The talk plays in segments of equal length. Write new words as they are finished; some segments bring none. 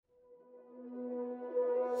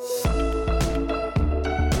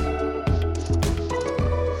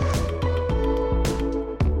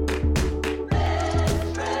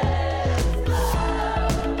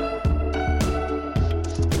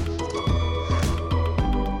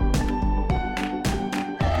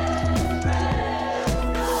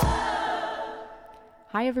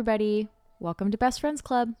everybody. Welcome to Best Friends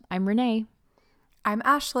Club. I'm Renee. I'm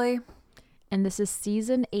Ashley. And this is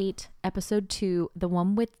Season 8, Episode 2, the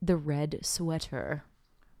one with the red sweater.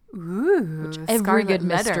 Ooh, which every good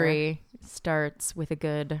mystery starts with a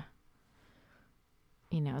good,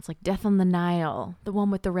 it's like Death on the Nile, the one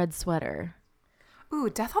with the red sweater. Ooh,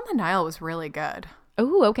 Death on the Nile was really good.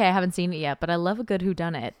 Ooh, okay. I haven't seen it yet, but I love a good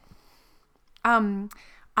whodunit.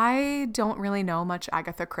 I don't really know much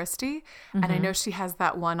Agatha Christie, and I know she has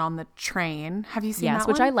that one on the train. Have you seen that one? Yes,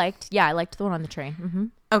 which I liked. Yeah, I liked the one on the train. Mm-hmm.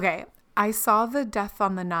 Okay. I saw the Death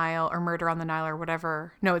on the Nile or Murder on the Nile or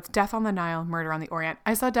whatever. No, it's Death on the Nile, Murder on the Orient.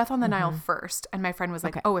 I saw Death on the Nile first, and my friend was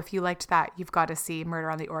like, oh, if you liked that, you've got to see Murder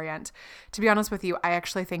on the Orient. To be honest with you, I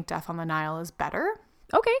actually think Death on the Nile is better.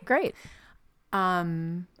 Okay, great. I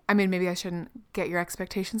mean, maybe I shouldn't get your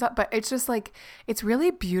expectations up, but it's just like, it's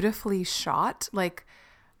really beautifully shot. Like,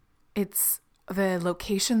 the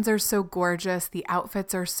locations are so gorgeous. The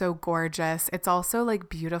outfits are so gorgeous. It's also like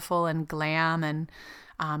beautiful and glam and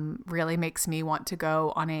really makes me want to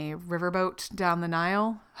go on a riverboat down the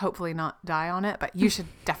Nile. Hopefully not die on it, but you should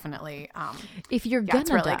definitely. If you're gonna it's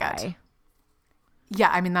really die. good. Yeah,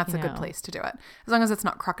 I mean, that's a good place to do it. As long as it's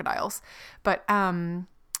not crocodiles. But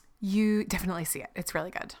you definitely see it. It's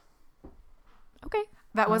really good. Okay.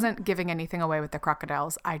 That wasn't giving anything away with the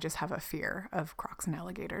crocodiles. I just have a fear of crocs and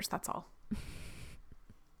alligators. That's all.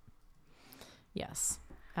 Yes.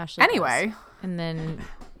 Ashley anyway. Does. And then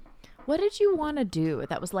what did you want to do?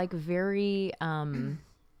 That was like very, oh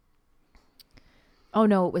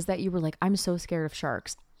no, it was that you were like, I'm so scared of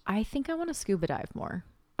sharks. I think I want to scuba dive more.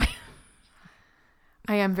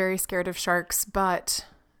 I am very scared of sharks, but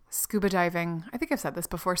scuba diving, I think I've said this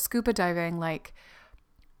before, scuba diving, like,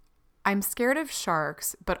 I'm scared of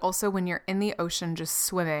sharks, but also when you're in the ocean just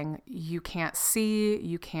swimming, you can't see,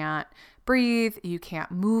 you can't breathe, you can't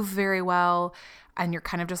move very well, and you're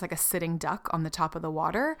kind of just like a sitting duck on the top of the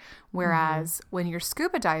water. Whereas when you're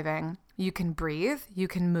scuba diving, you can breathe, you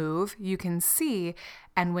can move, you can see,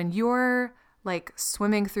 and when you're like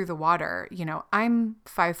swimming through the water, I'm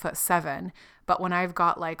 5'7", but when I've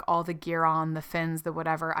got like all the gear on, the fins, the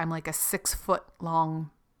whatever, I'm like a 6 foot long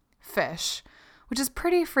fish, which is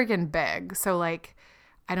pretty freaking big. So like,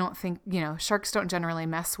 I don't think, sharks don't generally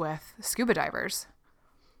mess with scuba divers.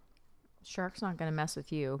 Shark's not going to mess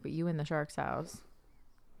with you, but you in the shark's house.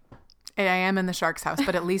 I am in the shark's house,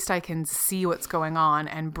 but at least I can see what's going on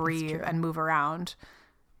and breathe and move around.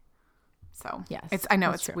 So yes, I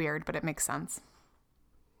know it's it's weird, but it makes sense.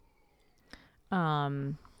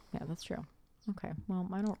 Yeah, that's true. Okay. Well,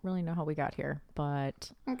 I don't really know how we got here,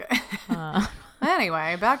 but okay.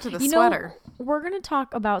 Anyway, back to the sweater. We're going to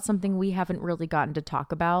talk about something we haven't really gotten to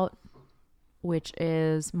talk about, which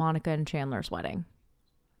is Monica and Chandler's wedding.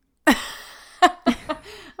 I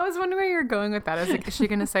was wondering where you're going with that. Is she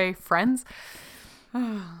going to say friends?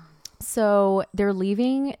 So they're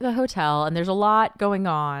leaving the hotel, and there's a lot going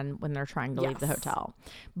on when they're trying to leave the hotel.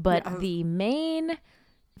 But the main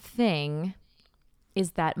thing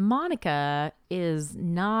is that Monica is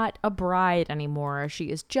not a bride anymore. She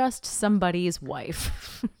is just somebody's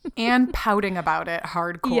wife. And pouting about it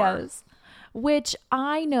hardcore. Yes. Which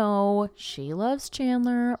I know she loves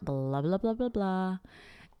Chandler, blah, blah, blah, blah, blah.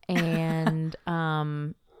 And,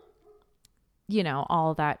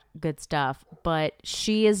 all that good stuff. But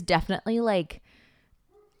she is definitely like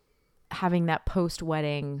having that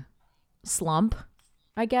post-wedding slump,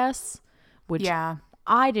 I guess. Which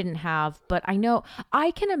I didn't have, but I know I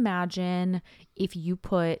can imagine if you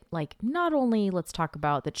put like, not only let's talk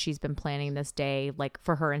about that she's been planning this day like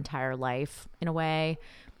for her entire life in a way,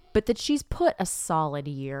 but that she's put a solid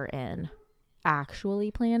year in actually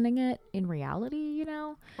planning it in reality,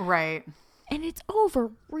 Right. And it's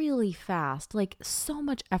over really fast. Like so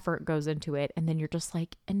much effort goes into it. And then you're just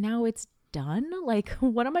like, and now it's done. Like,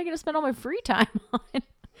 what am I going to spend all my free time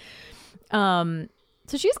on?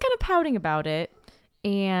 So she's kind of pouting about it.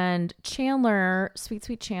 And Chandler,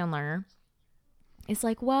 sweet Chandler, is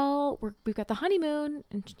like, well, we've got the honeymoon.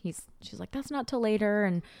 And she's like, that's not till later.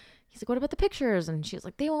 And he's like, what about the pictures? And she's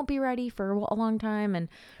like, they won't be ready for a long time. And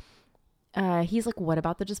he's like, what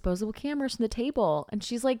about the disposable cameras from the table? And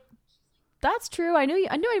she's like, that's true. I knew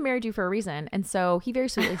I married you for a reason. And so he very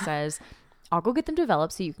sweetly says, I'll go get them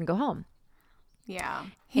developed so you can go home. Yeah.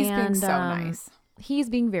 He's being so nice. He's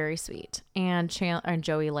being very sweet. And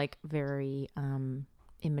Joey like very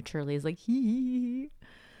immaturely is like, hee.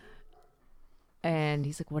 And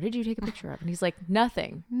he's like, what did you take a picture of? And he's like,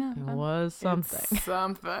 nothing. No. It was something. It's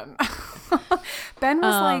something. Ben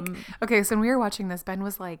was like, okay, so when we were watching this, Ben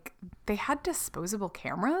was like, they had disposable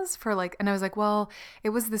cameras for like, and I was like, well, it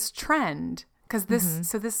was this trend because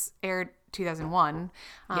this aired 2001.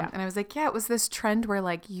 And I was like, yeah, it was this trend where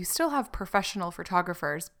like you still have professional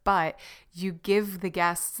photographers, but you give the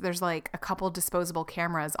guests, there's like a couple disposable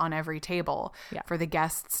cameras on every table for the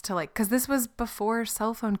guests to like, because this was before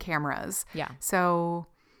cell phone cameras. Yeah. So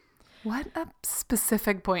what a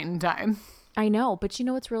specific point in time. I know, but you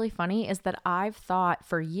know what's really funny is that I've thought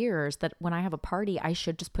for years that when I have a party, I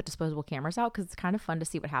should just put disposable cameras out because it's kind of fun to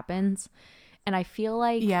see what happens. And I feel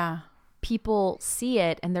like people see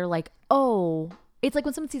it and they're like, oh, it's like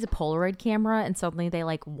when someone sees a Polaroid camera and suddenly they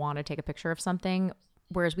like want to take a picture of something,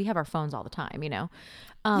 whereas we have our phones all the time, you know?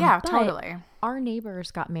 Totally. Our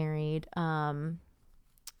neighbors got married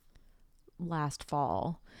last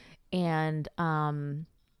fall, and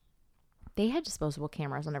they had disposable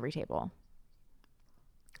cameras on every table.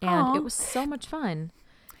 And it was so much fun.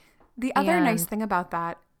 The other nice thing about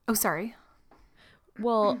that... Oh, sorry.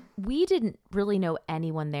 Well, we didn't really know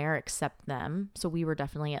anyone there except them. So we were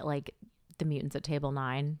definitely at like the mutants at table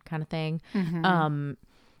 9 kind of thing. Mm-hmm.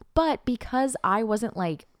 But because I wasn't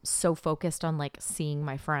like so focused on like seeing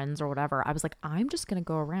my friends or whatever, I was like, I'm just going to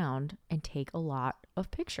go around and take a lot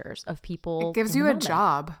of pictures of people. It gives you a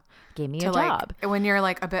job. Gave me a job. When you're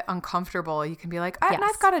like a bit uncomfortable, you can be like, and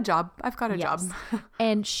I've got a job. I've got a job.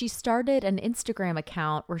 And she started an Instagram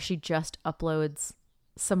account where she just uploads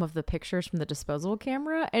some of the pictures from the disposable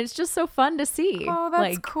camera, and it's just so fun to see. Oh,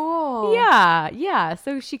 that's like, cool. Yeah.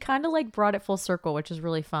 So she kind of like brought it full circle, which is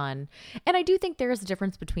really fun. And I do think there is a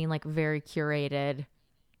difference between like very curated,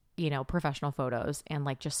 you know, professional photos and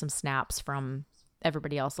like just some snaps from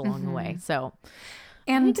everybody else along the way. So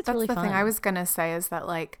and that's really the thing I was gonna say is that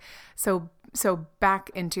like so back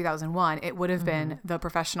in 2001 it would have been the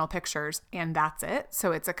professional pictures and that's it.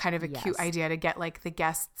 So it's a kind of a cute idea to get like the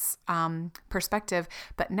guests perspective.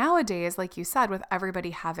 But nowadays, like you said, with everybody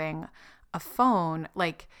having a phone,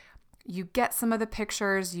 like you get some of the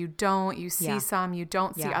pictures, you see some, you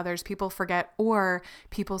don't see others, people forget, or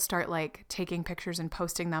people start like taking pictures and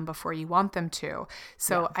posting them before you want them to.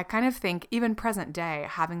 So I kind of think even present day,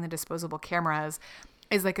 having the disposable cameras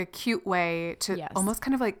is like a cute way to almost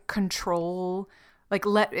kind of like control, like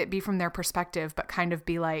let it be from their perspective, but kind of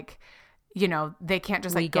be like, you know, they can't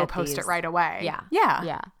just like go post it right away. Yeah.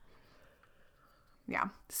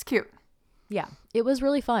 It's cute. Yeah. It was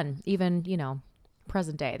really fun. Even, you know,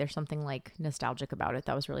 present day, there's something like nostalgic about it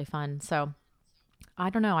that was really fun. So I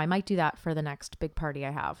don't know, I might do that for the next big party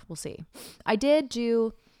I have. We'll see. I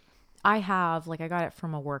have like, I got it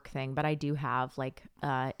from a work thing, but I do have like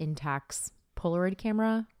Intax Polaroid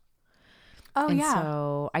camera.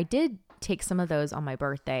 So I did take some of those on my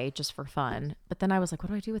birthday just for fun, but then I was like, what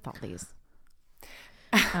do I do with all these?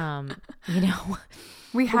 You know,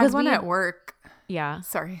 we had one at work. Yeah.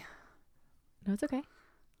 Sorry. No, it's okay.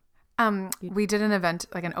 We did an event,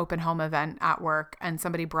 like an open home event at work, and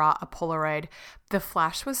somebody brought a Polaroid. The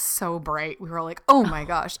flash was so bright. We were like, oh my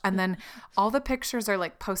gosh. And then all the pictures are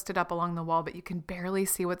like posted up along the wall, but you can barely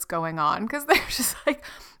see what's going on because they're just like,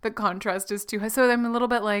 the contrast is too high. So I'm a little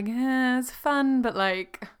bit like, it's fun, but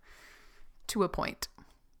like to a point.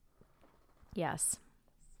 Yes,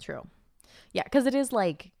 true. Yeah, because it is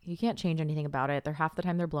like, you can't change anything about it. They're half the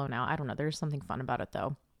time they're blown out. I don't know. There's something fun about it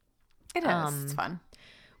though. It is. It's fun.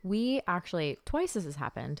 We actually, twice this has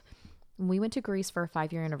happened. When we went to Greece for a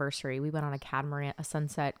 5-year anniversary, we went on a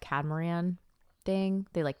sunset catamaran thing.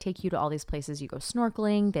 They like take you to all these places. You go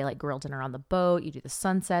snorkeling. They like grill dinner on the boat. You do the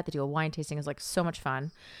sunset. They do a wine tasting. It's like so much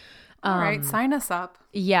fun. All right, sign us up.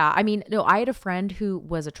 Yeah. I mean, no, I had a friend who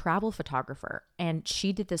was a travel photographer and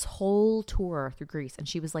she did this whole tour through Greece. And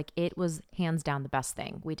she was like, it was hands down the best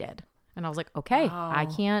thing we did. And I was like, okay, wow. I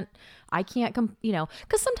can't, you know,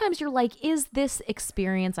 because sometimes you're like, is this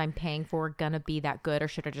experience I'm paying for gonna be that good, or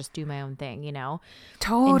should I just do my own thing, you know?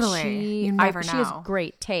 Totally. You never know. She has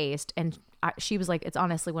great taste, and she was like, it's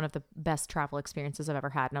honestly one of the best travel experiences I've ever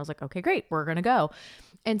had. And I was like, okay, great, we're gonna go.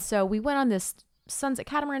 And so we went on this sunset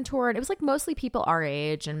catamaran tour, and it was like mostly people our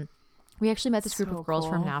age, and we actually met this group of girls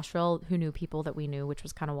from Nashville who knew people that we knew, which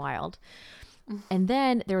was kind of wild. And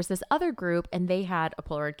then there was this other group, and they had a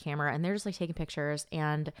Polaroid camera, and they're just like taking pictures.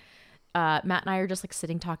 And Matt and I are just like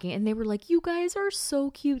sitting talking, and they were like, "You guys are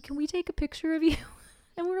so cute. Can we take a picture of you?"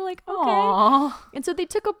 And we were like, "Okay." Aww. And so they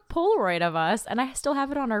took a Polaroid of us, and I still have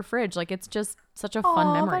it on our fridge. Like, it's just such a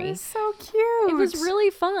fun memory. That is so cute. It was really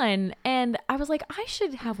fun, and I was like, I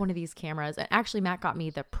should have one of these cameras. And actually, Matt got me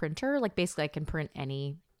the printer. Like, basically, I can print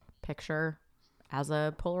any picture as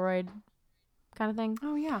a Polaroid kind of thing.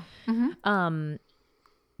 Oh yeah. Mm-hmm.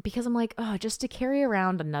 Because I'm like, oh, just to carry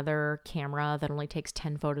around another camera that only takes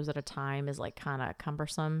 10 photos at a time is like kind of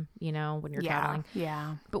cumbersome, you know, when you're traveling.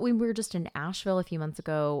 Yeah. But when we were just in Asheville a few months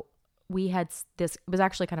ago, we had this, it was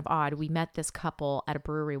actually kind of odd. We met this couple at a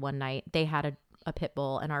brewery one night. They had a pit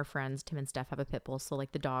bull, and our friends, Tim and Steph, have a pit bull. So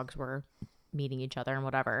like the dogs were meeting each other and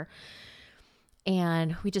whatever.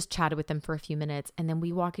 And we just chatted with them for a few minutes. And then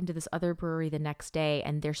we walk into this other brewery the next day,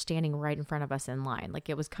 and they're standing right in front of us in line. Like,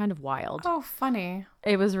 it was kind of wild. Oh, funny.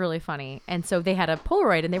 It was really funny. And so they had a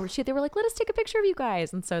Polaroid, and they were like, let us take a picture of you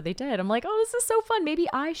guys. And so they did. I'm like, oh, this is so fun. Maybe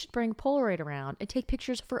I should bring a Polaroid around and take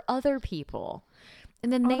pictures for other people.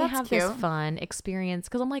 And then they have this fun experience.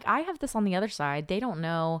 Because I'm like, I have this on the other side. They don't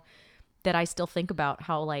know that I still think about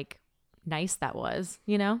how like nice that was,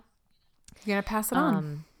 you know? You're going to pass it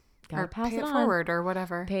on. Gotta pass pay it it on. forward or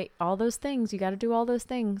whatever. Pay all those things. You got to do all those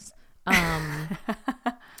things. I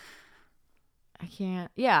can't.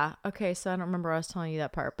 Yeah. Okay. So I don't remember I was telling you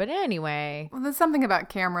that part. But anyway. Well, there's something about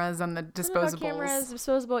cameras and the disposables.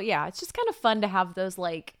 Disposable. Yeah. It's just kind of fun to have those,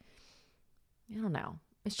 like, I don't know.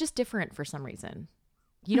 It's just different for some reason.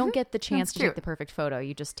 You don't get the chance to take the perfect photo.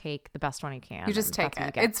 You just take the best one you can. You just take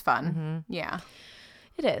it. It's fun. Mm-hmm. Yeah.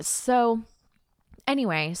 It is. So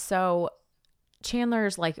anyway,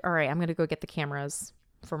 Chandler's like, all right, I'm going to go get the cameras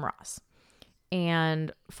from Ross.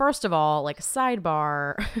 And first of all, like,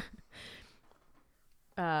 sidebar,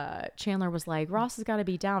 Chandler was like, Ross has got to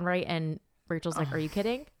be down, right? And Rachel's like, are you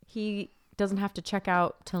kidding? He doesn't have to check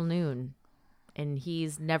out till noon. And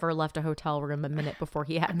he's never left a hotel room a minute before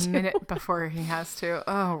he had to. A minute before he has to.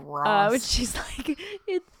 Oh, Ross. She's like,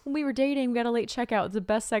 when we were dating, we got a late checkout. It's the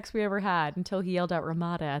best sex we ever had, until he yelled out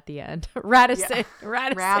Ramada at the end. Radisson.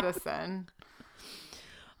 Yeah. Radisson.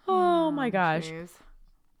 Oh my gosh. Geez.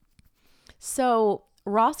 So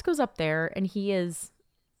Ross goes up there, and he is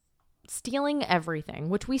stealing everything,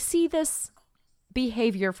 which we see this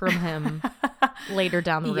behavior from him later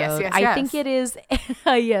down the road. Yes. I think it is.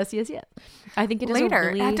 Yes. I think it is later.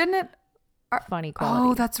 A really didn't it? Funny quality.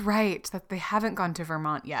 Oh, that's right. That they haven't gone to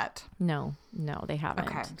Vermont yet. No, they haven't.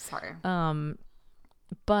 Okay, sorry.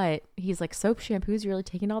 But he's like, soap, shampoos, you really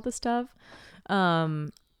taking all this stuff?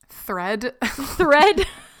 Thread.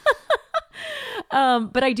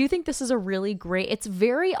 But I do think this is a really great, it's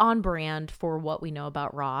very on brand for what we know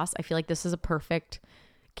about Ross. I feel like this is a perfect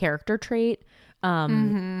character trait.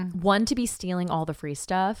 One, to be stealing all the free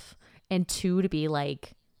stuff, and two, to be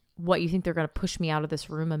like, what, you think they're going to push me out of this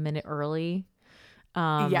room a minute early?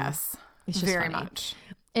 Yes, it's just very funny. much.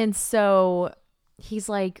 And so he's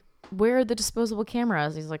like, where are the disposable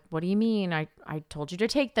cameras? He's like, what do you mean? I told you to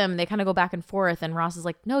take them. They kind of go back and forth. And Ross is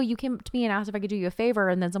like, no, you came to me and asked if I could do you a favor.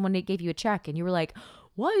 And then someone gave you a check. And you were like,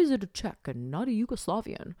 why is it a check and not a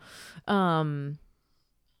Yugoslavian?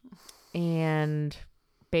 And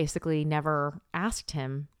basically never asked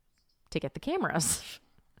him to get the cameras.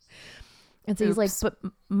 And so he's like, but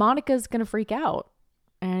Monica's going to freak out.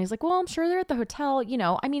 And he's like, well, I'm sure they're at the hotel. You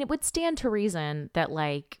know, I mean, it would stand to reason that,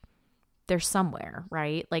 like, they're somewhere,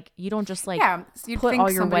 right? Like, you don't just, like, put all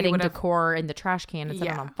your wedding decor in the trash can and set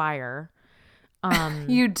it on fire.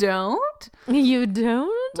 You don't? You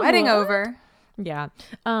don't? Wedding what? Over. Yeah.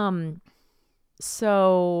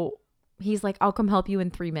 So he's like, I'll come help you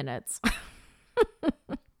in 3 minutes.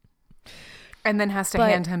 And then has to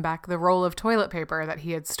hand him back the roll of toilet paper that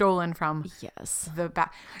he had stolen from the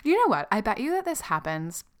back. You know what? I bet you that this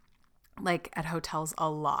happens, like, at hotels a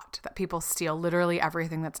lot, that people steal literally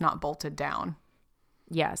everything that's not bolted down.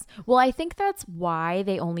 Yes. Well, I think that's why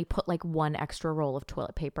they only put, like, one extra roll of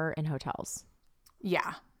toilet paper in hotels.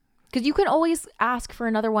 Yeah. Because you can always ask for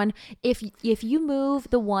another one. If you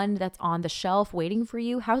move the one that's on the shelf waiting for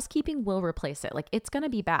you, housekeeping will replace it. Like, it's going to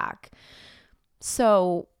be back.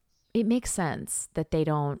 So it makes sense that they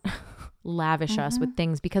don't lavish us with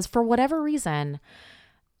things, because for whatever reason,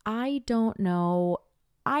 I don't know.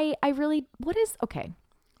 I really, okay,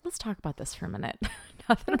 let's talk about this for a minute.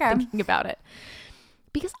 Now that I'm thinking about it.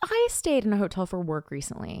 Because I stayed in a hotel for work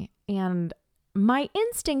recently, and my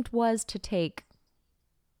instinct was to take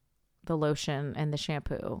the lotion and the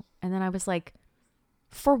shampoo. And then I was like,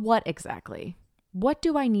 for what exactly? What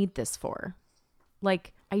do I need this for?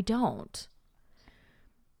 Like, I don't.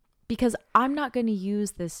 Because I'm not going to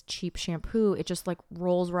use this cheap shampoo. It just, like,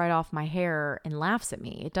 rolls right off my hair and laughs at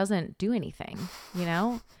me. It doesn't do anything, you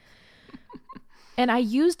know? And I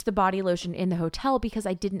used the body lotion in the hotel because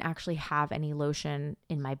I didn't actually have any lotion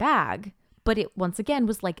in my bag. But it, once again,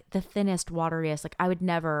 was, like, the thinnest, wateriest. Like, I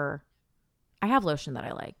have lotion that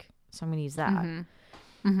I like, so I'm going to use that.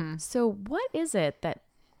 So what is it that,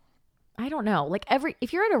 I don't know. Like,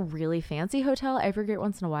 if you're at a really fancy hotel, every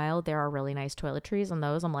once in a while, there are really nice toiletries, and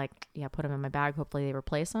those I'm like, yeah, put them in my bag. Hopefully they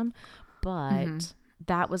replace them. But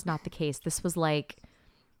that was not the case. This was like,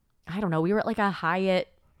 I don't know. We were at, like, a Hyatt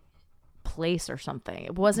place or something.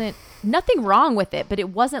 It wasn't nothing wrong with it, but it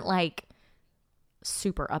wasn't like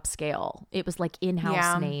super upscale. It was like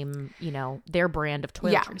in-house name, you know, their brand of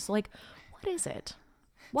toiletries. Yeah. So like, what is it?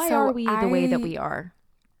 Why are we the way that we are?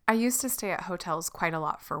 I used to stay at hotels quite a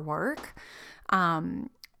lot for work. And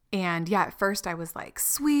yeah, at first I was like,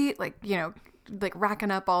 sweet, like, you know, like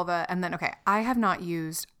racking up all the, and then, okay, I have not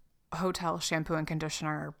used hotel shampoo and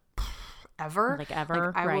conditioner ever. Like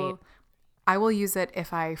ever, like right. I will use it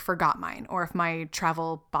if I forgot mine or if my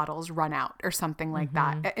travel bottles run out or something like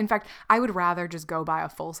that. In fact, I would rather just go buy a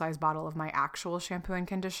full-size bottle of my actual shampoo and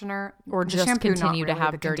conditioner. Or just shampoo, continue to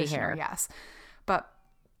have dirty hair. Yes. But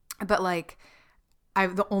like,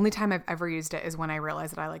 the only time I've ever used it is when I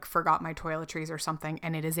realized that I like forgot my toiletries or something,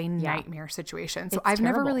 and it is a nightmare situation. So I've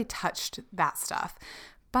never really touched that stuff.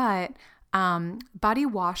 But body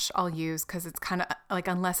wash I'll use because it's kind of like,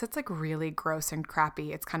 unless it's like really gross and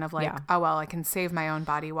crappy, it's kind of like, oh, well, I can save my own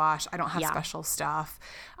body wash. I don't have special stuff.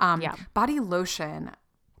 Body lotion,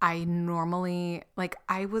 I normally, like,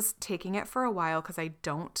 I was taking it for a while because I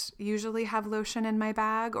don't usually have lotion in my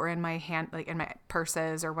bag or in my hand, like in my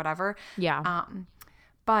purses or whatever. Yeah.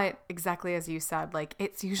 But exactly as you said, like,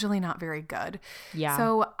 it's usually not very good. Yeah.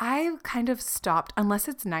 So I kind of stopped, unless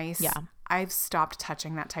it's nice. Yeah. I've stopped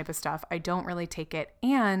touching that type of stuff. I don't really take it.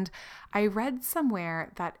 And I read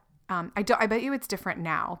somewhere that I bet you it's different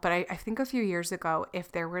now, but I think a few years ago,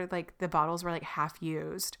 if there were like the bottles were like half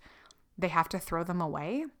used, they have to throw them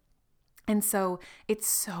away. And so it's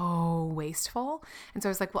so wasteful. And so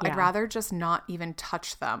I was like, well, I'd rather just not even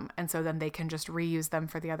touch them. And so then they can just reuse them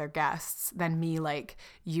for the other guests than me like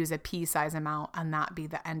use a pea size amount and that be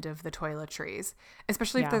the end of the toiletries,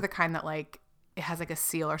 especially if they're the kind that like it has like a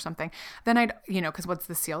seal or something. Then I'd, you know, because once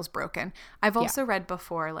the seal's broken. I've also read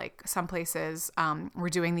before, like some places were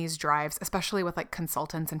doing these drives, especially with like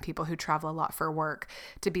consultants and people who travel a lot for work,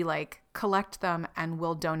 to be like, collect them and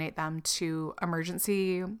we'll donate them to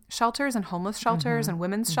emergency shelters and homeless shelters and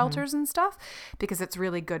women's shelters and stuff, because it's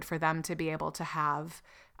really good for them to be able to have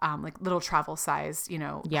like little travel size, you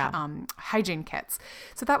know, hygiene kits.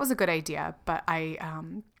 So that was a good idea. But I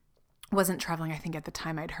wasn't traveling, I think, at the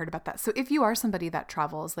time I'd heard about that. So if you are somebody that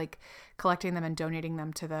travels, like collecting them and donating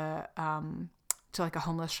them to the to like a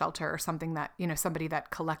homeless shelter or something, that, you know, somebody that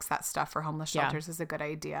collects that stuff for homeless shelters is a good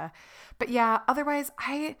idea. But yeah, otherwise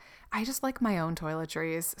I just like my own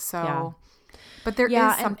toiletries. So but there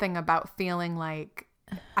is something about feeling like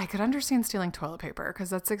I could understand stealing toilet paper because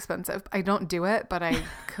that's expensive. I don't do it, but I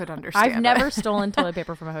could understand. I've never stolen toilet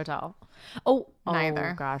paper from a hotel. Neither.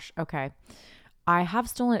 Oh gosh. Okay. I have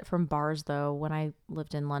stolen it from bars though when I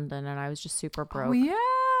lived in London and I was just super broke. Oh,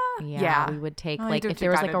 yeah. We would take like if there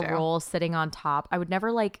was like a roll sitting on top, I would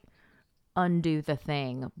never like undo the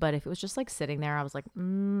thing, but if it was just like sitting there, I was like,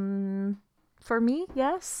 for me,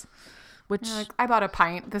 yes. Which like, I bought a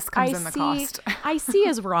pint. This comes in the cost. I see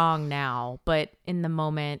as wrong now, but in the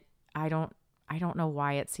moment, I don't know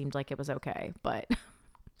why it seemed like it was okay. But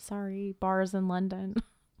sorry, bars in London.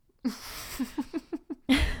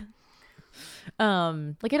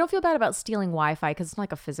 Like I don't feel bad about stealing Wi-Fi because it's not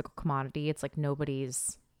like a physical commodity. It's like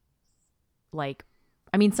nobody's like,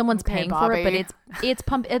 I mean, someone's paying for it, but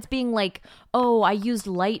it's being like, oh, I used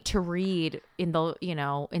light to read in the, you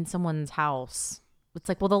know, in someone's house. It's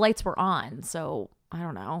like, well, the lights were on, so I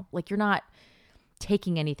don't know. Like you're not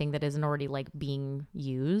taking anything that isn't already like being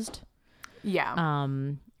used. Yeah.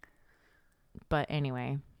 But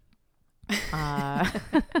anyway.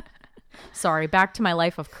 Sorry, back to my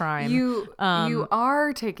life of crime. You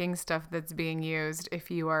are taking stuff that's being used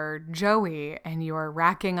if you are Joey and you are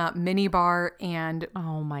racking up minibar and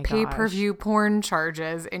pay-per-view porn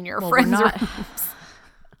charges in your friends' rooms.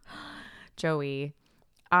 Joey,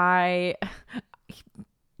 I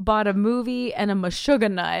bought a movie and a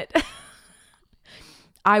Meshuggah nut.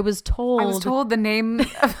 I was told the name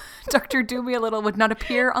of Dr. Doolittle would not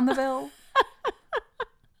appear on the bill.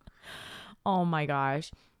 Oh my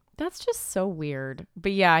gosh. That's just so weird.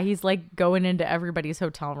 But yeah, he's like going into everybody's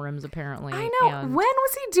hotel rooms apparently. I know. When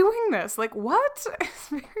was he doing this? Like what? It's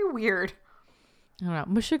very weird. I don't know.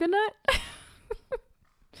 Meshuggah nut?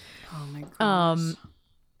 Oh my gosh.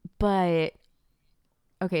 But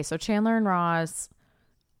okay, so Chandler and Ross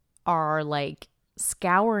are like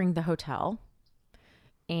scouring the hotel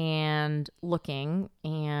and looking,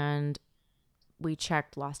 and we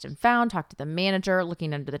checked lost and found, talked to the manager,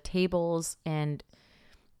 looking under the tables, and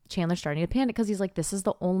Chandler's starting to panic because he's like, this is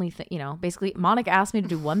the only thing, you know, basically Monica asked me to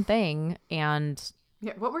do one thing, and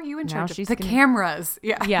what were you in charge of? Cameras.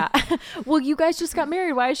 Yeah. Well, you guys just got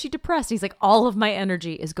married. Why is she depressed? He's like, all of my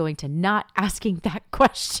energy is going to not asking that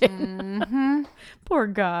question. Poor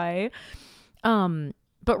guy.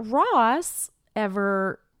 But Ross,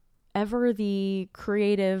 ever the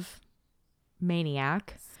creative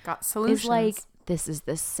maniac, got solutions. Is like, this is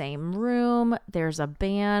the same room. There's a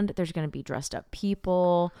band. There's going to be dressed up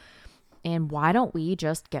people. And why don't we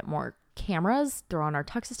just get more cameras, throw on our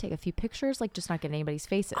tuxes, take a few pictures, like just not get anybody's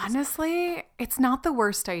faces? Honestly, it's not the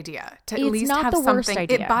worst idea to at least have something.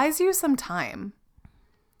 It buys you some time.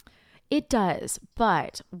 It does.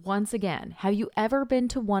 But once again, have you ever been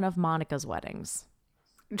to one of Monica's weddings?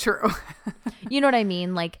 True. You know what I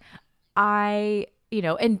mean? Like, and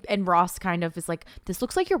Ross kind of is like, this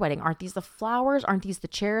looks like your wedding. Aren't these the flowers? Aren't these the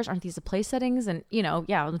chairs? Aren't these the place settings? And,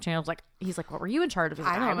 the channel's like, he's like, what were you in charge of? He's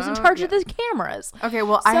like, I was in charge of the cameras. Okay,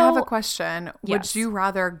 well, I have a question. Would you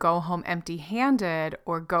rather go home empty-handed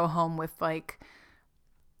or go home with like,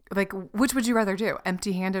 which would you rather do?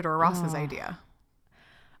 Empty-handed or Ross's idea?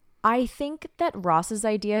 I think that Ross's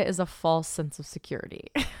idea is a false sense of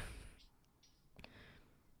security.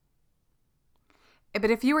 But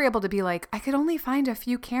if you were able to be like, I could only find a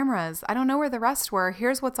few cameras. I don't know where the rest were.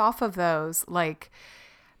 Here's what's off of those. Like,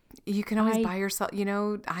 you can always buy yourself, I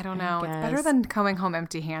don't know. It's better than coming home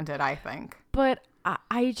empty-handed, I think. But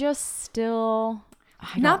I just still,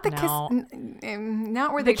 not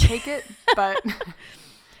where they take it, but.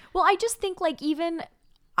 Well, I just think like even,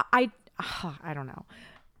 I don't know.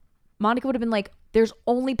 Monica would have been like, there's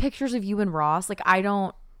only pictures of you and Ross. Like, I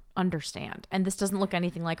don't understand, and this doesn't look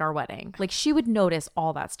anything like our wedding. Like, she would notice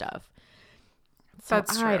all that stuff. So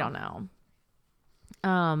that's true. I don't know.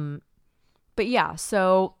 But yeah,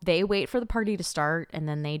 so they wait for the party to start, and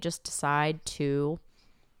then they just decide to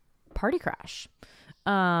party crash.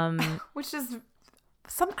 Which is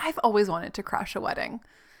I've always wanted to crash a wedding.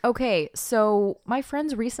 Okay, so my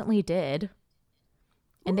friends recently did,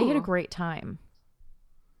 and they had a great time.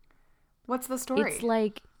 What's the story? It's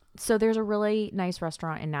like, so there's a really nice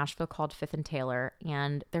restaurant in Nashville called Fifth and Taylor,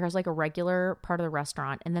 and there's like a regular part of the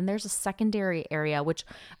restaurant, and then there's a secondary area, which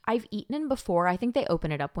I've eaten in before. I think they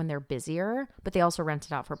open it up when they're busier, but they also rent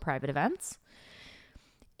it out for private events.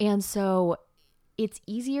 And so it's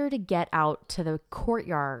easier to get out to the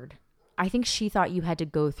courtyard. I think she thought you had to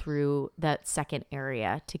go through that second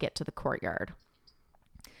area to get to the courtyard.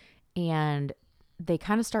 And they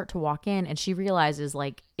kind of start to walk in, and she realizes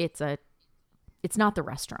like it's not the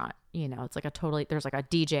restaurant, it's like there's like a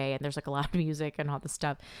DJ and there's like a lot of music and all this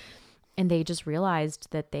stuff. And they just realized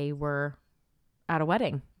that they were at a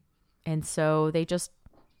wedding. And so they just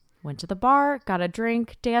went to the bar, got a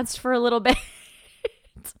drink, danced for a little bit,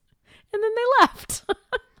 and then they left.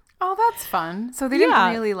 Oh, that's fun. So they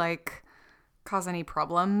didn't really like cause any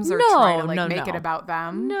problems or try to make it about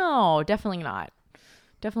them? No, definitely not.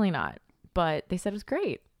 Definitely not. But they said it was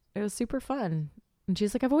great. It was super fun. And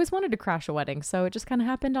she's like, I've always wanted to crash a wedding, so it just kind of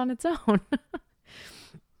happened on its own.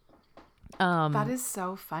 That is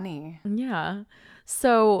so funny. Yeah.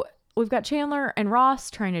 So we've got Chandler and Ross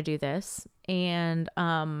trying to do this. And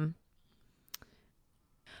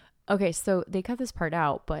okay, so they cut this part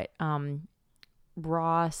out, but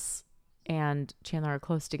Ross and Chandler are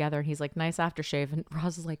close together, and he's like, nice aftershave. And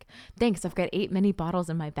Ross is like, thanks, I've got 8 mini bottles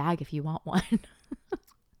in my bag if you want one.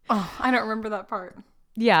 Oh, I don't remember that part.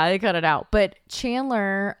 Yeah, they cut it out. But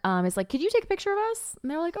Chandler is like, could you take a picture of us?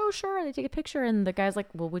 And they're like, oh, sure. They take a picture. And the guy's like,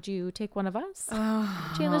 well, would you take one of us?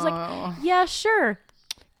 Oh. Chandler's like, yeah, sure.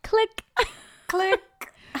 Click.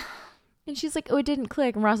 Click. And she's like, oh, it didn't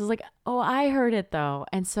click. And Ross is like, oh, I heard it, though.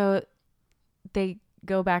 And so they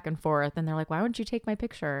go back and forth. And they're like, why don't you take my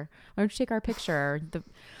picture? Why don't you take our picture?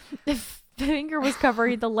 The finger was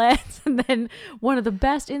covering the lens. And then one of the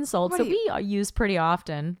best insults that we use pretty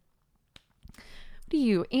often.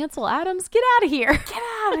 You, Ansel Adams, get out of here. Get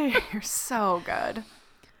out of here. You're so good.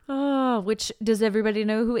 Oh, which, does everybody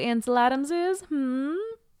know who Ansel Adams is?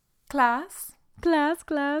 Class. He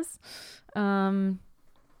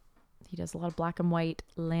does a lot of black and white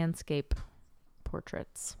landscape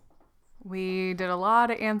portraits. We did a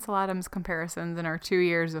lot of Ansel Adams comparisons in our 2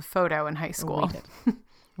 years of photo in high school.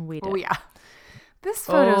 We did. Oh, yeah. This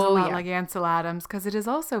photo is a lot like Ansel Adams because it is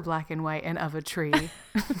also black and white and of a tree.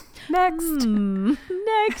 Next.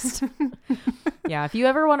 Next. Yeah, if you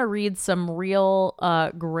ever want to read some real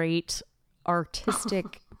great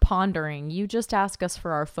artistic pondering, you just ask us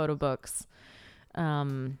for our photo books.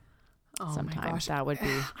 Sometime. That would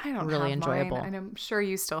be really enjoyable. Mine, and I'm sure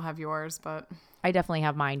you still have yours, but I definitely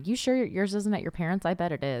have mine. You sure yours isn't at your parents'? I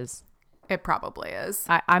bet it is. It probably is.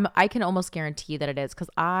 I can almost guarantee that it is,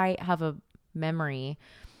 because I have a memory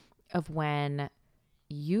of when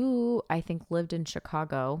you, I think, lived in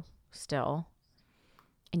Chicago still,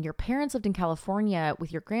 and your parents lived in California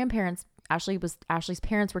with your grandparents Ashley's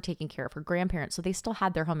parents were taking care of her grandparents. So they still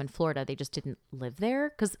had their home in Florida. They just didn't live there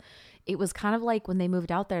because it was kind of like when they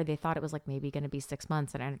moved out there, they thought it was like maybe going to be 6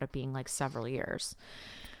 months and it ended up being like several years.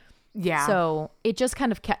 Yeah. So it just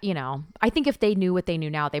kind of kept, I think if they knew what they knew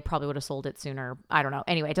now, they probably would have sold it sooner. I don't know.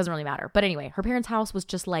 Anyway, it doesn't really matter. But anyway, her parents' house was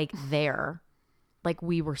just like there. Like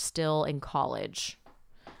we were still in college.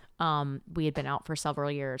 We had been out for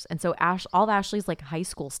several years. And so all of Ashley's like high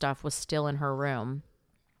school stuff was still in her room.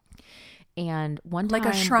 And one time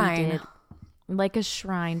like a shrine. we did like a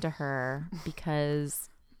shrine to her because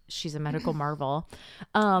she's a medical marvel.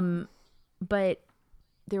 But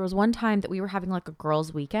there was one time that we were having like a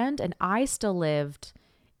girls' weekend and I still lived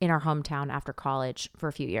in our hometown after college for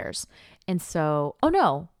a few years. And so, oh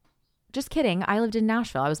no, just kidding. I lived in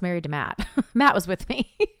Nashville. I was married to Matt. Matt was with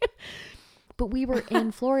me. But we were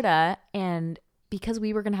in Florida, and because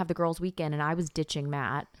we were going to have the girls' weekend and I was ditching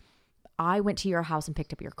Matt, I went to your house and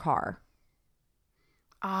picked up your car.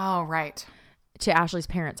 Oh, right. To Ashley's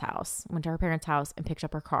parents' house. Went to her parents' house and picked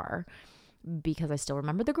up her car because I still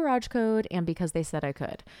remember the garage code and because they said I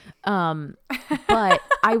could. But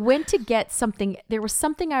I went to get something. There was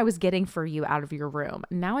something I was getting for you out of your room.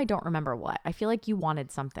 Now I don't remember what. I feel like you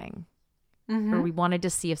wanted something. Mm-hmm. Or we wanted to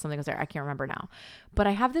see if something was there. I can't remember now. But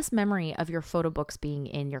I have this memory of your photo books being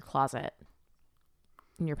in your closet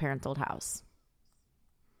in your parents' old house.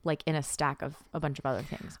 Like in a stack of a bunch of other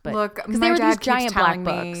things. But look, my dad keeps giant telling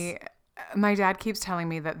me, my dad keeps telling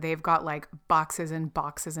me that they've got like boxes and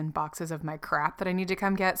boxes and boxes of my crap that I need to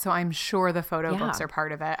come get. So I'm sure the photo books are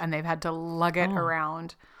part of it and they've had to lug it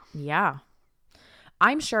around. Yeah.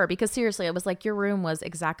 I'm sure, because seriously, it was like your room was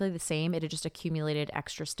exactly the same. It had just accumulated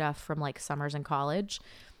extra stuff from like summers in college.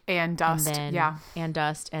 And dust. And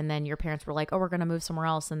dust. And then your parents were like, oh, we're going to move somewhere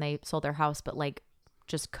else. And they sold their house, but like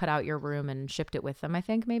just cut out your room and shipped it with them, I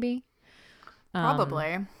think, maybe.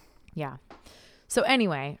 Probably. Yeah. So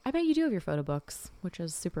anyway, I bet you do have your photo books, which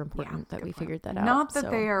is super important that we figured that out. Not that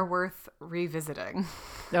they are worth revisiting.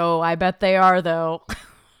 Oh, I bet they are, though.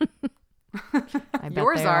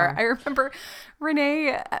 Yours are. I remember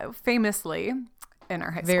Renee famously in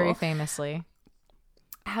our high school. Very famously.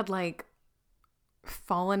 Had like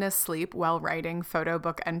fallen asleep while writing photo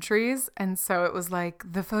book entries. And so it was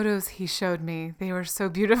like the photos he showed me, they were so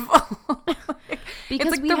beautiful.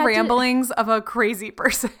 Because it's like the ramblings of a crazy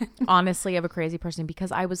person. Honestly, of a crazy person,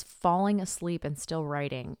 because I was falling asleep and still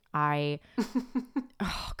writing. Oh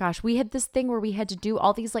gosh, we had this thing where we had to do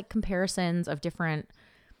all these like comparisons of different.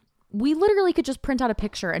 We literally could just print out a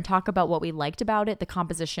picture and talk about what we liked about it, the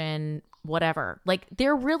composition, whatever. Like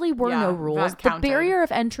there really were no rules. The barrier of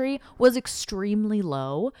entry was extremely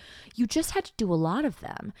low. You just had to do a lot of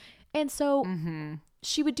them. And so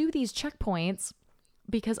she would do these checkpoints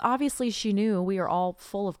because obviously she knew we were all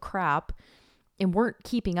full of crap and weren't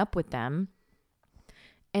keeping up with them.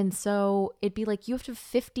 And so it'd be like, you have to have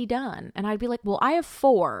 50 done. And I'd be like, well, I have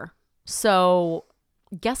 4. So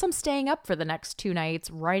guess I'm staying up for the next 2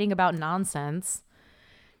 nights writing about nonsense.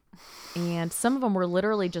 And some of them were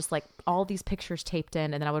literally just like all these pictures taped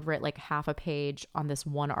in, and then I would write like half a page on this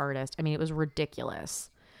one artist. I mean, it was ridiculous.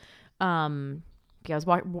 Yeah,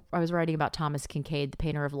 I was writing about Thomas Kinkade, the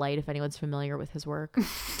painter of light, if anyone's familiar with his work.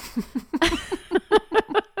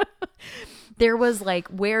 There was like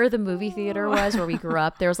where the movie theater was where we grew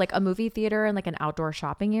up. There was like a movie theater and like an outdoor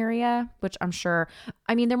shopping area, which I'm sure,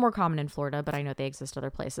 I mean, they're more common in Florida, but I know they exist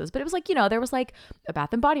other places. But it was like, there was like a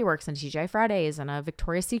Bath and Body Works and TGI Fridays and a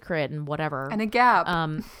Victoria's Secret and whatever. And a Gap.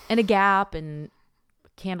 And a Gap and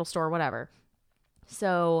Candle Store, whatever.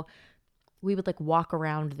 So we would like walk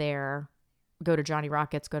around there, go to Johnny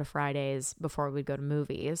Rockets, go to Fridays before we'd go to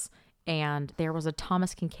movies. And there was a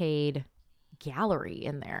Thomas Kinkade gallery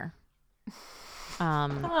in there.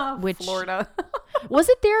 Which Florida. Was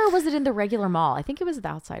it there or was it in the regular mall? I think it was the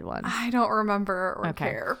outside one. I don't remember or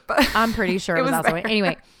care, but I'm pretty sure it was outside.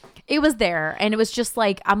 Anyway, it was there, and it was just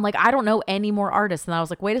like, I'm like, I don't know any more artists. And I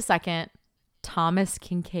was like, wait a second, Thomas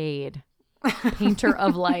Kinkade, painter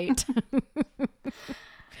of light.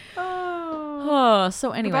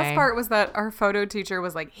 So anyway, the best part was that our photo teacher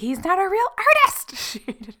was like, he's not a real artist. She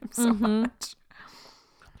hated him so much.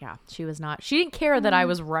 Yeah, she was not. She didn't care that I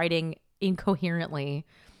was writing incoherently.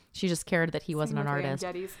 She just cared that he wasn't an artist.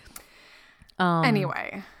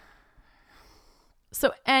 Anyway.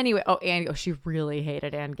 So anyway, she really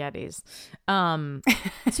hated Ann Geddes. So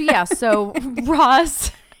yeah, so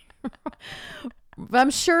Ross,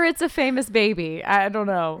 I'm sure it's a famous baby. I don't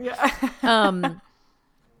know. Yeah.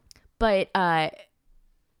 But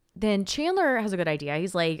then Chandler has a good idea.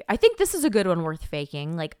 He's like, I think this is a good one worth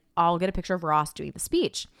faking. Like, I'll get a picture of Ross doing the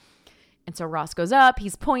speech. And so Ross goes up,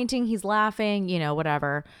 he's pointing, he's laughing,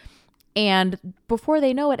 whatever. And before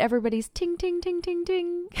they know it, everybody's ting, ting, ting, ting,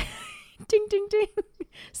 ting, ting, ting, ting,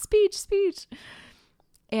 speech, speech.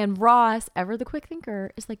 And Ross, ever the quick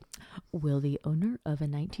thinker, is like, will the owner of a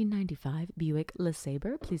 1995 Buick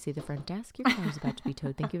LeSabre please see the front desk? Your car is about to be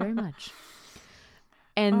towed. Thank you very much.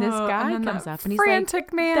 And this guy comes up and he's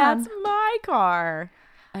like, man. That's my car.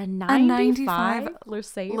 A 95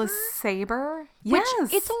 LeSabre? LeSabre? Yes.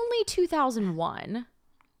 Which, it's only 2001.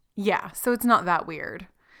 Yeah, so it's not that weird.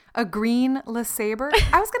 A green LeSabre?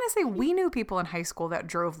 I was going to say we knew people in high school that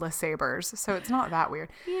drove LeSabres, so it's not that weird.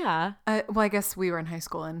 Yeah. Well, I guess we were in high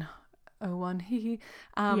school in 01.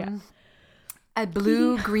 Yeah. A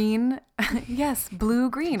blue-green. Yes,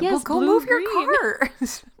 blue-green. Yes, well, go move your car.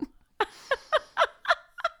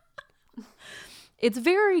 It's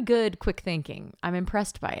very good quick thinking. I'm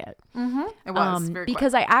impressed by it. Mm-hmm. It was very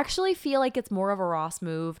because quick. I actually feel like it's more of a Ross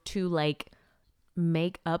move to like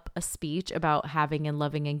make up a speech about having and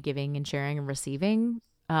loving and giving and sharing and receiving,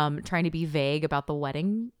 trying to be vague about the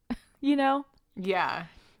wedding, you know? Yeah.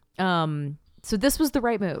 So this was the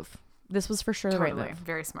right move. This was for sure the right move.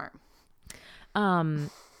 Very smart.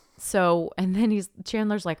 So, and then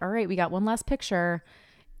Chandler's like, all right, we got one last picture,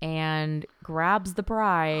 and grabs the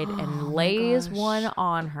bride and lays one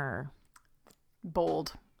on her.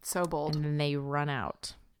 Bold. So bold. And then they run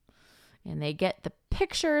out. And they get the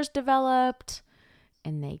pictures developed.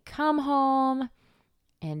 And they come home.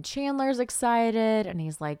 And Chandler's excited. And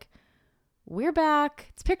he's like, we're back.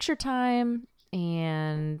 It's picture time.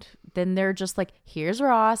 And then they're just like, here's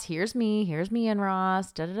Ross. Here's me and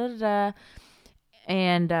Ross. Da da da da.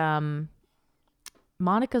 And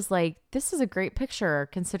Monica's like, this is a great picture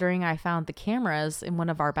considering I found the cameras in one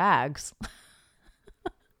of our bags.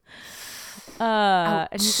 And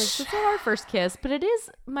he's like, this is not our first kiss, but it is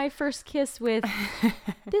my first kiss with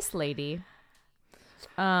this lady.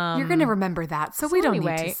 You're going to remember that, so we don't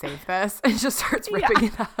need to save this. And just starts ripping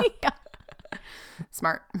it up. Yeah.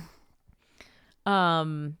 Smart.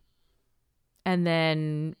 And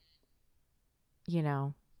then, you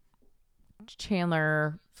know,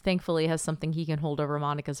 Chandler thankfully has something he can hold over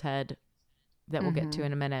Monica's head that we'll get to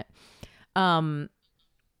in a minute. But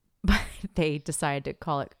they decide to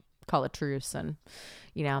call a truce, and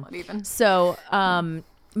you know. Not even. So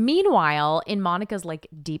meanwhile, in Monica's like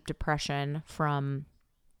deep depression from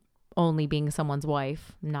only being someone's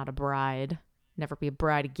wife, not a bride, never be a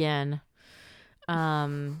bride again,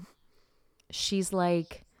 she's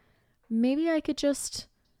like, maybe I could just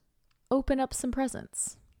open up some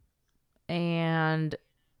presents. And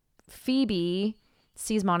Phoebe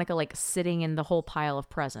sees Monica like sitting in the whole pile of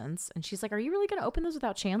presents, and she's like, are you really going to open those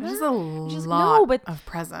without Chandler? There's a lot of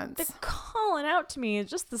presents. They're calling out to me. It's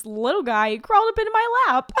just this little guy who crawled up into my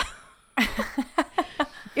lap.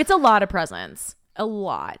 It's a lot of presents. A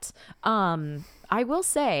lot. I will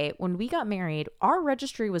say, when we got married, our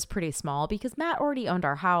registry was pretty small because Matt already owned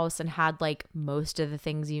our house and had like most of the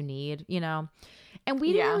things you need, you know? And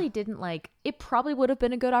we really didn't like, it probably would have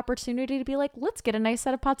been a good opportunity to be like, let's get a nice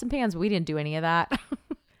set of pots and pans. But we didn't do any of that.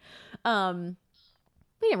 We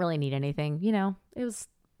didn't really need anything, you know? It was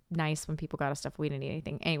nice when people got us stuff. We didn't need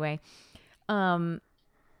anything. Anyway. But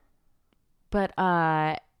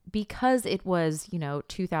because it was, you know,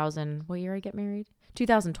 2000, what year I get married?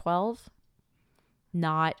 2012,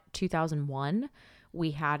 not 2001.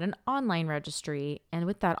 We had an online registry. And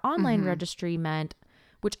with that online registry meant,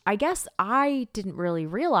 which I guess I didn't really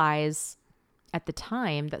realize at the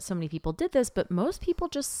time that so many people did this, but most people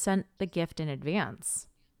just sent the gift in advance.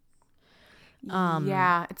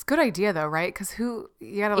 Yeah, it's a good idea though, right? Because you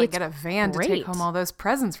gotta like get a van to take home all those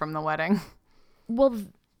presents from the wedding. Well,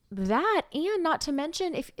 that, and not to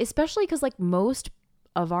mention, especially because like most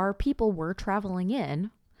of our people were traveling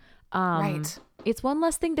in, right? It's one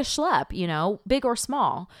less thing to schlep, you know, big or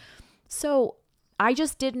small. So I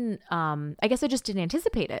just didn't, I guess I just didn't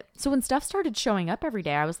anticipate it. So when stuff started showing up every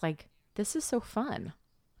day, I was like, this is so fun.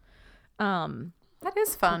 That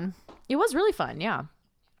is fun. It was really fun. Yeah.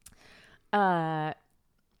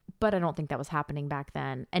 But I don't think that was happening back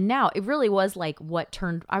then. And now it really was like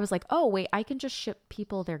I was like, oh wait, I can just ship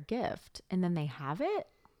people their gift and then they have it.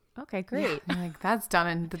 Okay, great. Yeah, like that's done,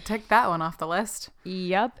 and take that one off the list.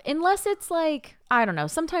 Yep. Unless it's like, I don't know.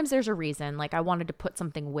 Sometimes there's a reason, like I wanted to put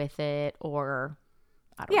something with it, or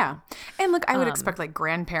I don't know. And look, I would expect like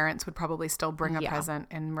grandparents would probably still bring a present,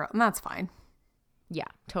 and that's fine. Yeah,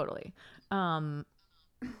 totally. But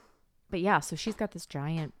yeah, so she's got this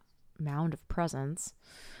giant mound of presents.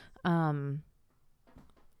 And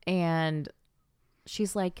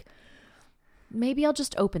she's like, maybe I'll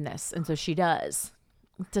just open this. And so she does.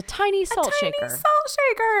 It's a tiny salt shaker. Tiny salt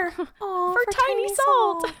shaker. for tiny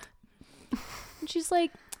salt. And she's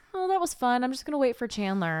like, oh, that was fun. I'm just going to wait for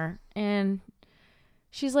Chandler. And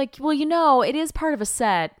she's like, well, it is part of a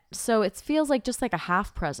set. So it feels like just like a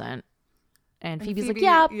half present. And Phoebe's like,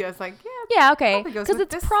 yeah. Yeah, it's like, yeah, okay. Because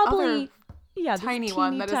it's probably tiny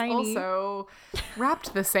one that is also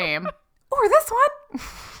wrapped the same. Or this one.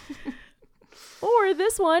 Or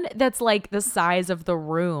this one that's like the size of the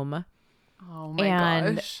room. Oh my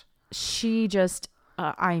gosh. She just,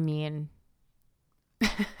 Monica.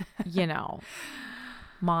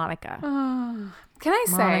 Can I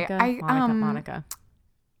say, Monica.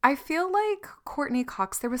 I feel like Courtney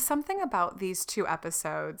Cox, there was something about these 2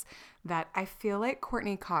 episodes that I feel like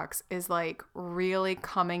Courtney Cox is like really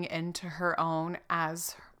coming into her own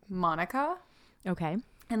as Monica. Okay.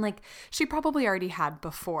 And like she probably already had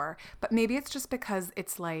before, but maybe it's just because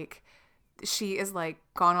it's like she is like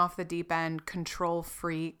gone off the deep end, control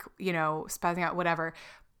freak, spazzing out, whatever,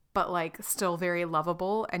 but like still very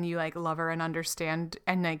lovable, and you like love her and understand,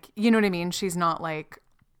 and like, you know what I mean? She's not like,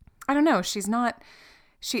 I don't know, she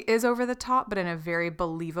is over the top, but in a very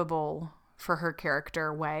believable for her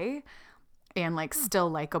character way, and like still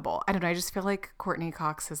likable. I don't know, I just feel like Courtney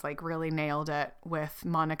Cox has like really nailed it with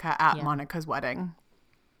Monica at Monica's wedding.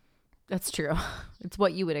 That's true. It's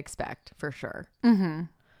what you would expect for sure. Mm-hmm.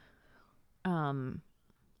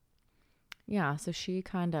 Yeah, so she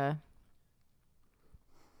kind of.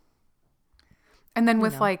 And then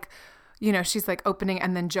with like, she's like opening,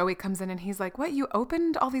 and then Joey comes in and he's like, what, you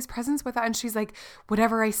opened all these presents without? And she's like,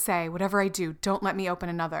 whatever I say, whatever I do, don't let me open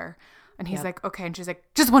another. And he's like, okay. And she's like,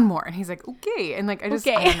 just one more. And he's like, okay. And like, I don't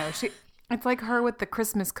know. It's like her with the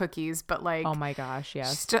Christmas cookies, but like, oh my gosh,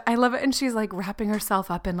 yes. I love it. And she's like wrapping herself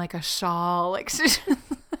up in like a shawl. Like,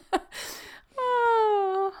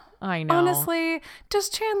 oh, I know. Honestly, does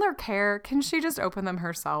Chandler care? Can she just open them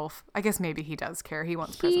herself? I guess maybe he does care. He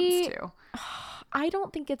wants presents too. I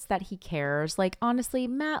don't think it's that he cares. Like, honestly,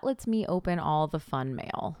 Matt lets me open all the fun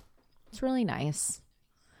mail. It's really nice.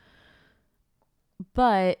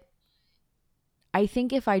 But I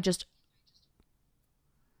think if I just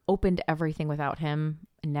opened everything without him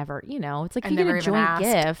and never, it's like you get a joint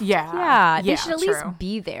gift. Yeah. They should at least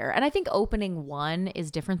be there. And I think opening one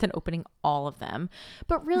is different than opening all of them.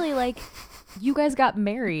 But really, like, you guys got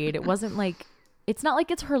married. It wasn't like, it's not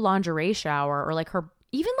like it's her lingerie shower or like her,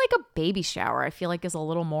 even like a baby shower, I feel like is a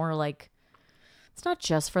little more like, it's not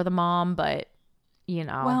just for the mom, but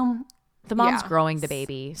well, the mom's growing the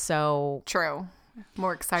baby. So true.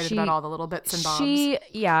 More excited about all the little bits and bobs. If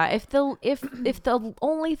the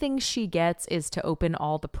only thing she gets is to open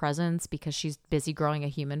all the presents because she's busy growing a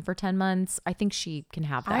human for 10 months, I think she can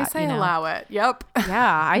have that. I say allow it. Yep.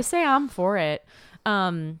 Yeah, I say I'm for it.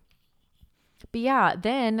 But yeah,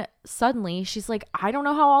 then suddenly she's like, I don't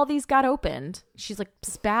know how all these got opened. She's like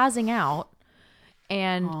spazzing out.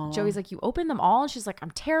 And Joey's like, you opened them all? And she's like,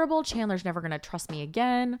 I'm terrible. Chandler's never going to trust me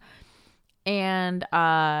again. And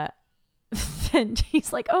then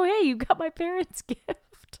he's like, oh, hey, you got my parents'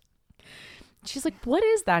 gift. She's like, what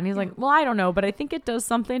is that? And he's like, well, I don't know, but I think it does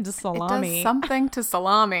something to salami. It does something to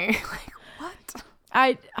salami. Like, what?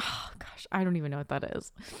 I don't even know what that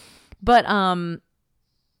is. But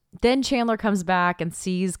then Chandler comes back and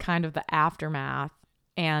sees kind of the aftermath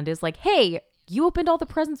and is like, hey, you opened all the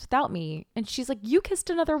presents without me. And she's like, you kissed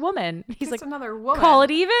another woman. He's like, another woman. Call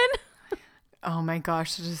it even. Oh my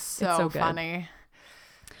gosh, it is so funny.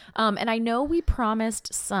 And I know we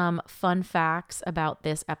promised some fun facts about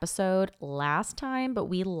this episode last time, but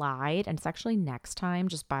we lied, and it's actually next time,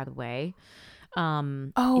 just by the way.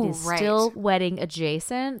 It is still wedding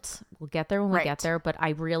adjacent. We'll get there when we get there, but I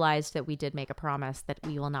realized that we did make a promise that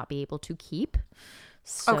we will not be able to keep.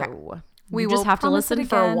 So we just have to listen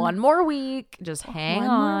for one more week. Just hang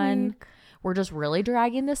on. We're just really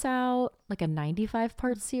dragging this out like a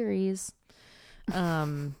 95-part series.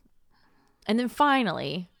 And then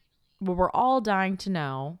finally, what we're all dying to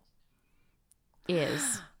know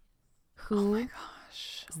is who is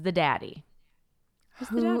the daddy.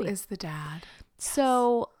 Who is the dad?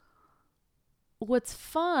 So what's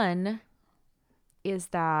fun is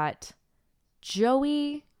that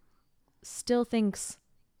Joey still thinks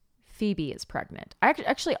Phoebe is pregnant.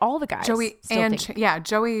 Actually, all the guys. Joey and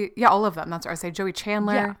Joey. Yeah, all of them. That's what I say. Joey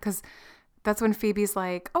Chandler, because that's when Phoebe's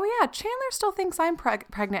like, "Oh yeah, Chandler still thinks I'm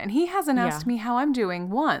pregnant, and he hasn't asked me how I'm doing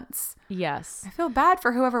once." Yes, I feel bad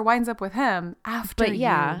for whoever winds up with him after you,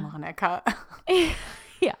 Monica.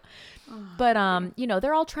 Yeah, but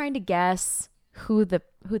they're all trying to guess who the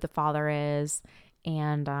father is,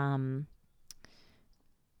 and I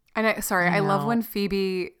love when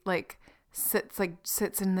Phoebe sits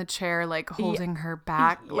in the chair holding her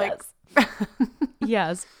back. Yes.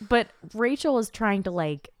 Yes, but Rachel is trying to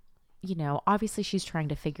you know, obviously she's trying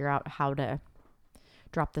to figure out how to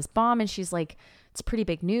drop this bomb. And she's like, it's pretty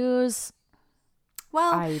big news.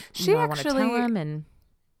 Well, I want to tell him. And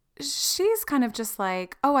she's kind of just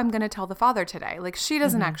like, oh, I'm going to tell the father today. Like, she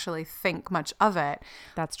doesn't actually think much of it.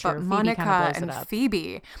 That's true. But Phoebe Monica and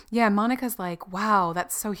Phoebe, Monica's like, wow,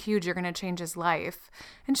 that's so huge. You're going to change his life.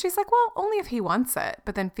 And she's like, well, only if he wants it.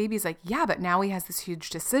 But then Phoebe's like, yeah, but now he has this huge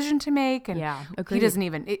decision to make. And he doesn't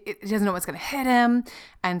even, he doesn't know what's going to hit him.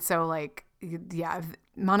 And so, like,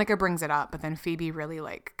 Monica brings it up, but then Phoebe really,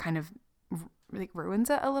 like, kind of like ruins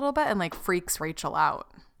it a little bit and, like, freaks Rachel out.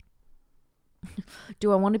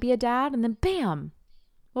 Do I want to be a dad? And then bam.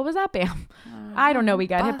 What was that bam? I don't know. We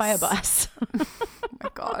got hit by a bus. Oh my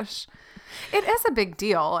gosh. It is a big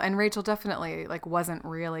deal. And Rachel definitely like wasn't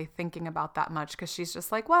really thinking about that much because she's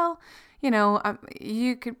just like, well, you know,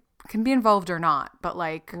 you can be involved or not. But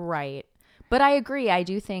like. Right. But I agree. I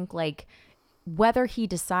do think like whether he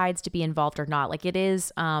decides to be involved or not, like it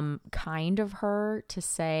is kind of her to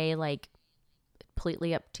say like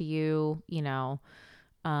completely up to you, you know,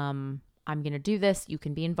 I'm going to do this. You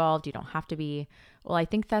can be involved. You don't have to be. Well, I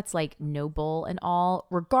think that's like noble and all.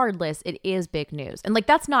 Regardless, it is big news. And like,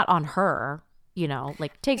 that's not on her, you know,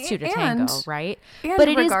 like takes two to tango, right? But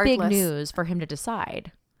it is big news for him to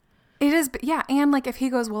decide. It is. Yeah. And like, if he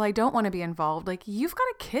goes, well, I don't want to be involved. Like you've got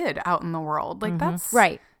a kid out in the world. Like that's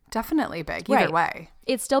right. Definitely big either way.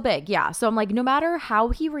 It's still big. Yeah. So I'm like, no matter how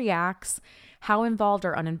he reacts, how involved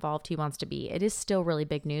or uninvolved he wants to be, it is still really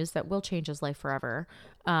big news that will change his life forever.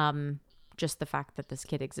 Just the fact that this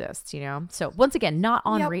kid exists, you know? So once again, not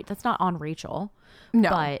on that's not on Rachel. No.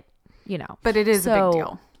 But, you know. But it is a big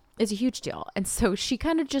deal. It's a huge deal. And so she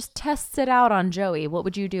kind of just tests it out on Joey. What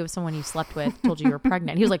would you do if someone you slept with told you were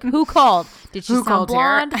pregnant? He was like, who called? Did she sound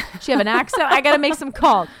blonde? She have an accent? I got to make some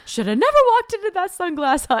calls. Should have never walked into that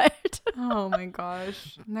sunglass hut. Oh my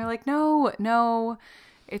gosh. And they're like, no.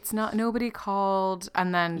 It's not, nobody called.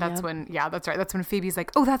 And then that's when, that's right. That's when Phoebe's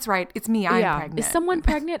like, oh, that's right. It's me. I'm pregnant. Is someone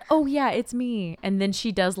pregnant? Oh yeah, it's me. And then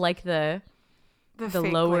she does like the fake,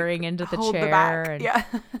 lowering like, into the chair.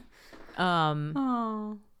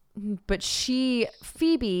 And, but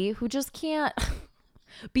Phoebe, who just can't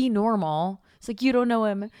be normal. It's like, you don't know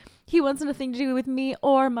him. He wants nothing to do with me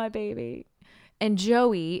or my baby. And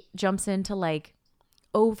Joey jumps into like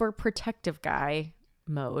overprotective guy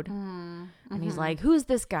mode. And he's like, who's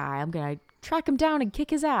this guy? I'm gonna track him down and kick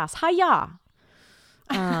his ass. Hiya.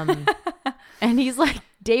 And he's like,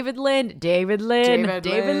 David Lynn.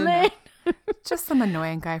 Just some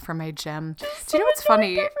annoying guy from my gym. Do you know what's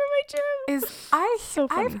funny is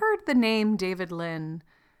I've heard the name David Lynn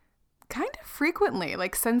kind of frequently,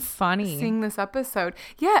 like since seeing this episode.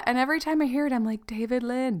 Yeah, and every time I hear it, I'm like, David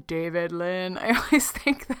Lynn. I always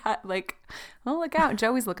think that, like, well, look out,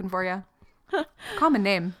 Joey's looking for you. Common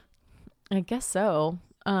name. I guess so.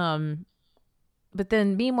 But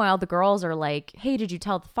then meanwhile, the girls are like, hey, did you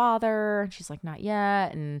tell the father? And she's like, not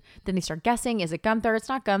yet. And then they start guessing. Is it Gunther? It's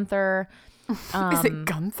not Gunther. Is it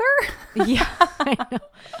Gunther? Yeah, I know.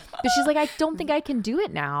 But she's like, I don't think I can do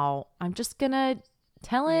it now. I'm just going to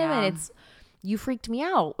tell him. Yeah. And you freaked me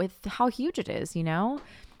out with how huge it is, you know?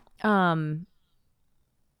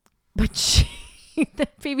 But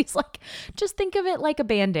Phoebe's like, just think of it like a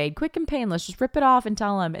Band-Aid, quick and painless. Just rip it off and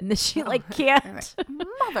tell him. And then she like can't.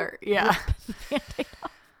 Mother, yeah.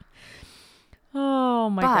 Oh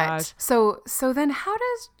my gosh. So then how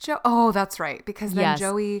does Joe? Oh, that's right. Because then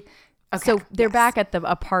Joey. Okay, so they're back at the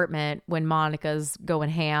apartment when Monica's going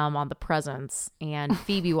ham on the presents, and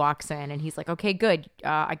Phoebe walks in, and he's like, "Okay, good.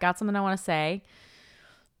 I got something I want to say.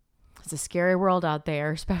 It's a scary world out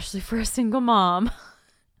there, especially for a single mom."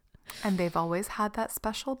 And they've always had that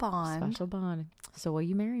special bond. So will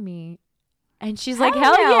you marry me? And she's like,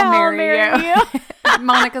 hell yeah, I'll marry you.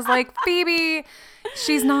 Monica's like, Phoebe,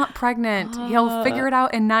 she's not pregnant. He'll figure it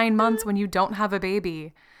out in 9 months when you don't have a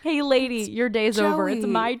baby. Hey, lady, your day's over. It's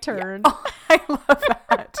my turn. Yeah. Oh, I love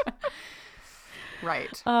that.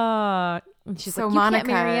 Right. And she's so like, Monica,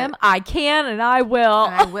 can't marry him. I can and I will.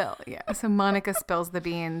 Yeah. So Monica spills the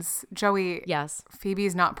beans. Joey. Yes.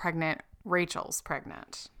 Phoebe's not pregnant. Rachel's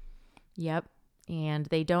pregnant. Yep. And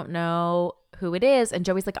they don't know who it is. And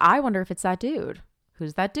Joey's like, I wonder if it's that dude.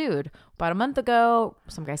 Who's that dude? About a month ago,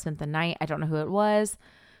 some guy spent the night. I don't know who it was.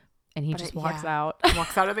 And he just walks out.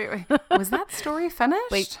 Walks out of the way. Was that story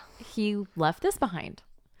finished? Wait, he left this behind.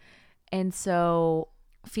 And so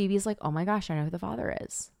Phoebe's like, oh my gosh, I know who the father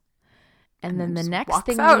is. And then the next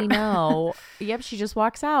thing we know, she just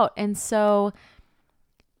walks out. And so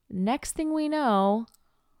next thing we know,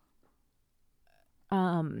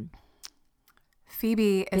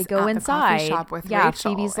 Phoebe is they go at inside. The coffee shop with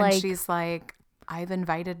Rachel. Phoebe's and like, she's like, I've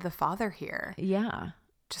invited the father here. Yeah.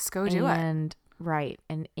 Just go do it. And right.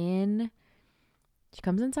 And she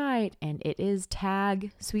comes inside and it is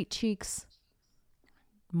Tag Sweet Cheeks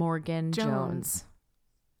Morgan Jones.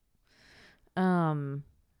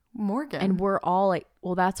 Morgan. And we're all like,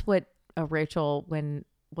 well, that's what Rachel, when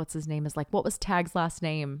what's his name is like, what was Tag's last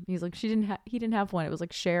name? He's like, he didn't have one. It was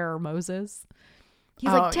like Cher or Moses. He's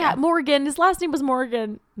like, Morgan. His last name was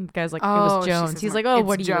Morgan. And the guy's like, it was Jones. He's like, oh,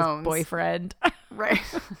 what are you, his boyfriend? Right.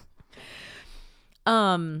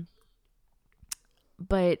 But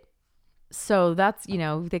so that's,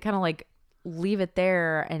 they kind of like leave it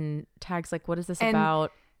there, and Tag's like, what is this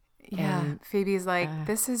about? Yeah. And Phoebe's like,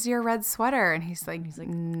 this is your red sweater. And he's like,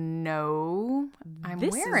 no, I'm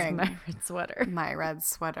wearing my red sweater. My red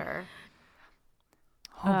sweater.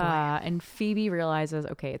 Oh, boy. And Phoebe realizes,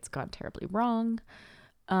 okay, it's gone terribly wrong.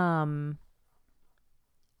 And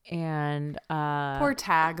poor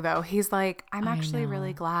Tag, though. He's like, I'm actually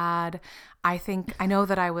really glad. I know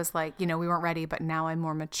that I was like, we weren't ready, but now I'm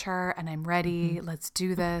more mature and I'm ready. Mm-hmm. Let's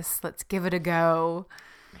do this. Let's give it a go.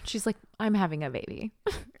 She's like, I'm having a baby.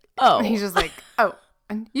 Oh. And he's just like, oh,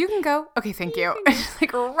 and you can go. Okay, thank you. And just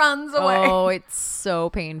like runs away. Oh, it's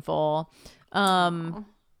so painful. And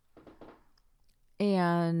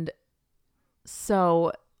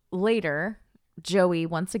so later, Joey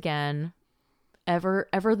once again, ever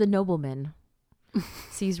the nobleman,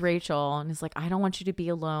 sees Rachel and is like, I don't want you to be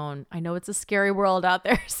alone. I know it's a scary world out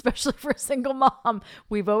there, especially for a single mom.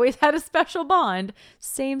 We've always had a special bond.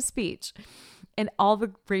 Same speech. And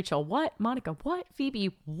Rachel, what? Monica, what?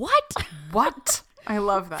 Phoebe, what? What? I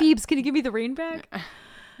love that. Phoebes, can you give me the rain back?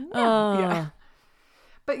 Yeah.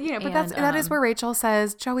 But that is where Rachel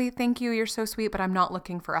says, Joey, thank you. You're so sweet, but I'm not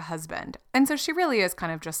looking for a husband. And so she really is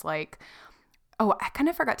kind of just like, oh, I kind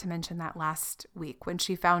of forgot to mention that last week when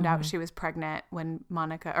she found out she was pregnant, when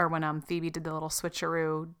Phoebe did the little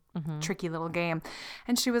switcheroo, tricky little game.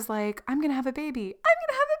 And she was like, I'm going to have a baby. I'm going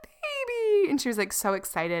to have a baby. And she was like so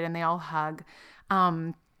excited, and they all hug.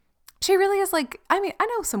 She really is like, I mean, I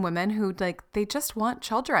know some women who like, they just want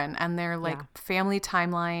children, and their like family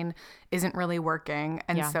timeline isn't really working.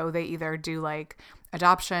 And so they either do like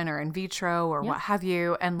adoption or in vitro or what have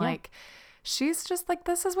you. And like, she's just like,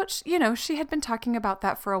 this is what, she had been talking about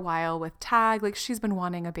that for a while with Tag. Like, she's been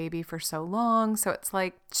wanting a baby for so long. So it's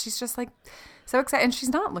like, she's just like so excited. And she's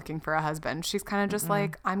not looking for a husband. She's kind of just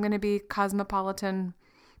like, I'm going to be cosmopolitan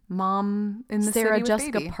mom in the Sarah city with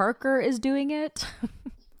Jessica baby. Parker is doing it.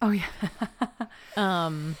 Oh, yeah.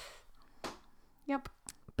 Yep.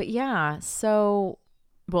 But yeah, so,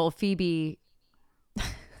 well, Phoebe's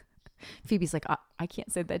like, I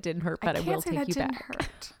can't say that didn't hurt, but I will take you back.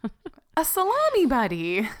 Hurt. A salami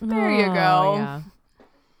buddy. There you go.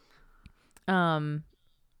 Yeah.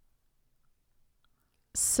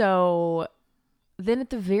 So then at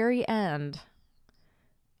the very end,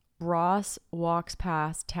 Ross walks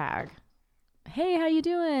past Tag. Hey, how you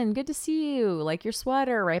doing? Good to see you. Like your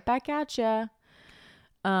sweater, right back at you.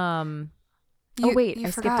 I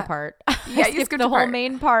skipped a part. Yeah, I skipped the whole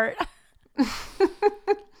main part.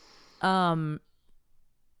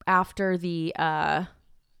 After the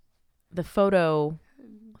photo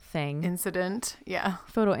thing incident,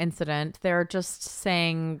 photo incident, they're just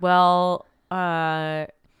saying, well,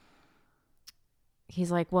 he's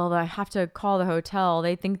like, well, I have to call the hotel.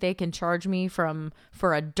 They think they can charge me for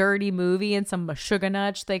a dirty movie and some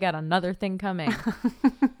sugar-nutch. They got another thing coming.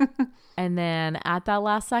 And then at that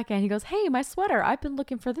last second, he goes, hey, my sweater. I've been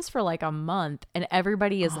looking for this for like a month. And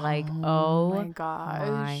everybody is like, oh my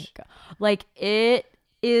gosh. Like, it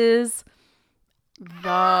is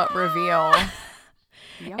the reveal.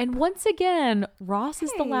 Yep. And once again, Ross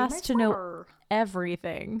is the last to know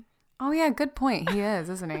everything. Oh, yeah. Good point. He is,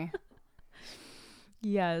 isn't he?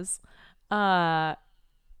 Yes. And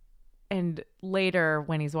later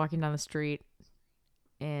when he's walking down the street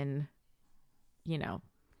in,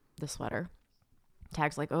 the sweater,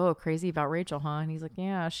 Tag's like, oh, crazy about Rachel, huh? And he's like,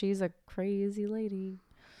 yeah, she's a crazy lady.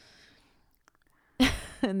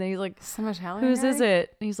 And then he's like, some Italian whose guy? Is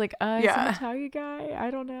it? And he's like, some Italian guy?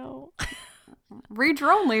 I don't know. Read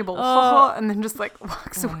your own label. And then just like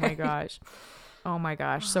walks away. Oh my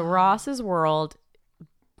gosh. So Ross's world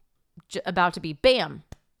about to be bam,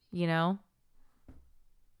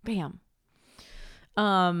 bam.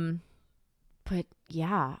 But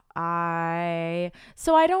yeah, I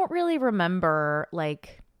don't really remember,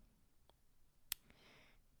 like,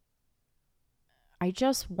 I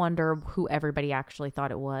just wonder who everybody actually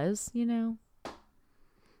thought it was,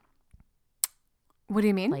 What do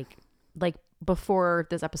you mean? Like before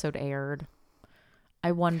this episode aired,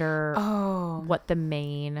 I wonder what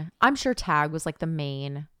I'm sure Tag was like the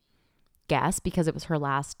main guess because it was her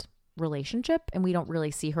last relationship and we don't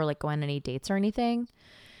really see her like go on any dates or anything.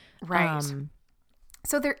 Right.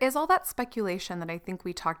 So there is all that speculation that I think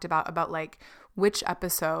we talked about like which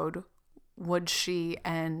episode would she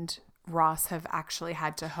and Ross have actually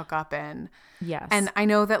had to hook up in. Yes. And I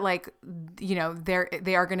know that like, you know,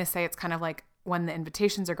 they are going to say it's kind of like when the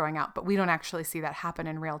invitations are going out, but we don't actually see that happen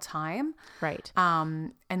in real time. Right.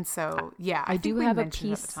 And so, yeah, I do have a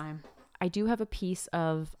piece at the time. I do have a piece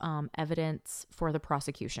of evidence for the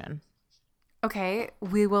prosecution. Okay,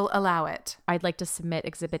 we will allow it. I'd like to submit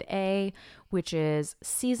Exhibit A, which is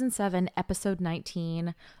season 7, episode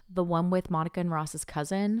 19, the one with Monica and Ross's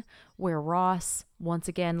cousin, where Ross once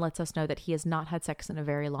again lets us know that he has not had sex in a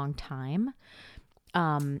very long time.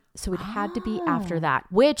 So it had to be after that,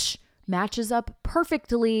 which matches up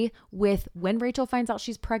perfectly with when Rachel finds out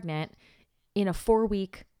she's pregnant in a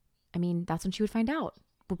 4-week. I mean, that's when she would find out.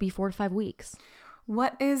 Would be 4 to 5 weeks.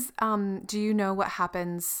 What is, do you know what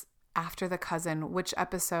happens after the cousin? Which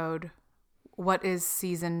episode? What is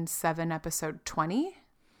season 7, episode 20?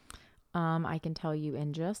 I can tell you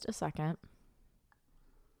in just a second.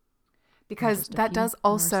 Because that does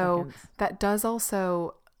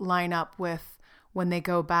also line up with when they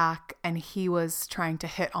go back and he was trying to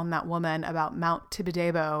hit on that woman about Mount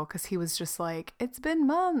Tibidabo because he was just like, it's been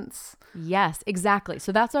months. Yes, exactly.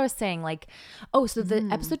 So that's what I was saying. Like, oh, so the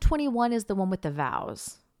episode 21 is the one with the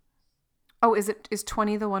vows. Oh, is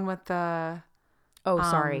 20 the one with the... Oh,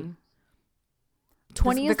 sorry.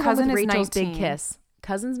 20 is the one with Rachel's 19. Big kiss.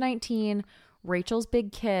 Cousin's 19, Rachel's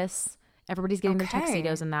big kiss. Everybody's getting their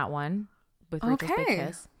tuxedos in that one with Rachel's big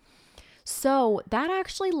kiss. So that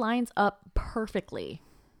actually lines up perfectly.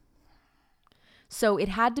 So it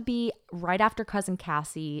had to be right after Cousin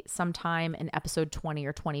Cassie, sometime in episode 20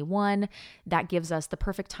 or 21. That gives us the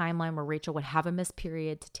perfect timeline where Rachel would have a missed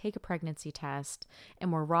period to take a pregnancy test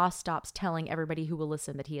and where Ross stops telling everybody who will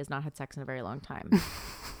listen that he has not had sex in a very long time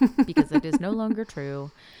because it is no longer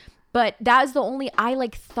true. But that is the only, I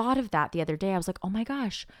like thought of that the other day. I was like, oh my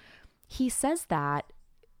gosh, he says that,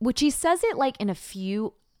 which he says it like in a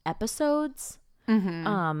few episodes.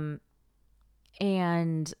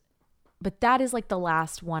 But that is like the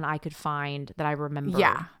last one I could find that I remember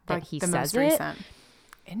that like he says it. Recent.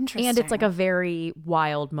 Interesting. And it's like a very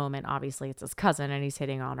wild moment. Obviously, it's his cousin and he's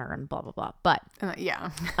hitting on her and blah, blah, blah. But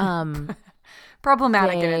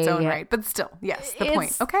problematic in its own right. But still, yes, the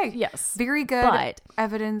point. Okay. Yes. Very good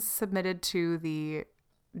evidence submitted to the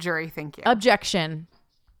jury. Thank you. Objection.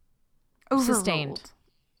 Overruled. Sustained.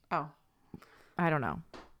 Oh. I don't know.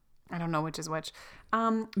 I don't know which is which.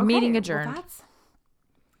 Meeting adjourned. Well, that's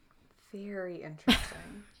very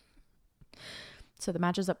interesting. So that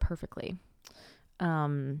matches up perfectly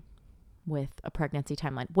with a pregnancy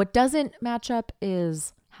timeline. What doesn't match up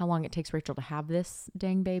is how long it takes Rachel to have this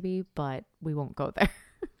dang baby, but we won't go there.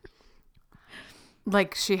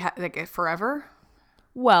 Like she had like forever?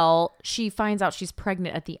 Well, she finds out she's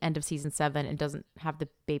pregnant at the end of season 7 and doesn't have the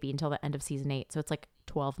baby until the end of season 8. So it's like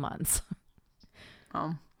 12 months.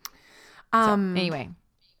 Oh. So, anyway.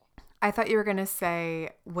 I thought you were going to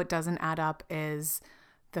say what doesn't add up is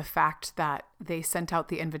the fact that they sent out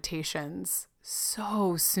the invitations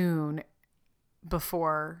so soon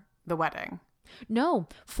before the wedding. No,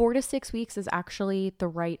 4 to 6 weeks is actually the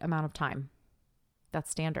right amount of time. That's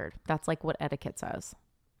standard. That's like what etiquette says.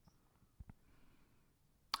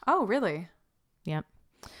 Oh, really? Yep.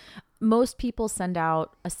 Most people send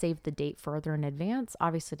out a save the date further in advance,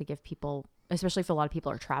 obviously to give people, especially if a lot of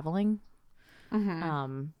people are traveling.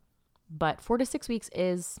 But 4 to 6 weeks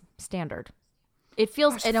is standard. It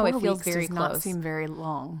feels, Gosh, I know it 4 feels weeks very does close. Not seem very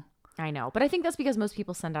long. I know, but I think that's because most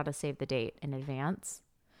people send out a save the date in advance.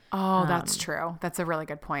 Oh, that's true. That's a really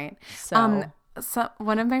good point. So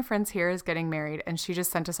one of my friends here is getting married and she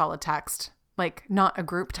just sent us all a text. Like not a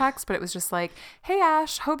group text, but it was just like, hey,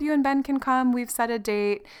 Ash, hope you and Ben can come. We've set a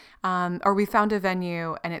date or we found a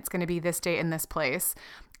venue and it's going to be this date in this place.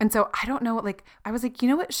 And so I don't know, like, I was like, you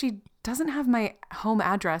know what? She doesn't have my home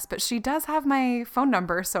address, but she does have my phone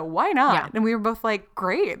number. So why not? Yeah. And we were both like,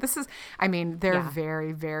 great. This is, I mean, they're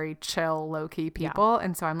very, very chill, low key people. Yeah.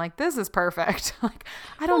 And so I'm like, this is perfect. Like,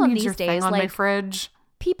 I don't need your thing on my fridge.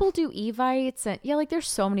 People do Evites and like there's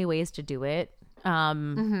so many ways to do it.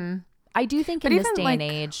 I do think in this day and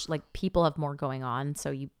age, like people have more going on.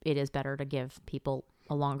 So it is better to give people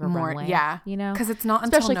a longer runway. Yeah. You know, because it's not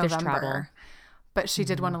until especially November. If there's travel. But she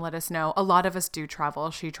did want to let us know. A lot of us do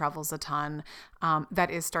travel. She travels a ton.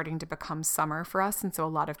 That is starting to become summer for us. And so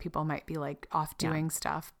a lot of people might be like off doing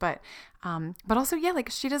stuff. But also, like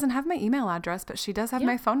she doesn't have my email address, but she does have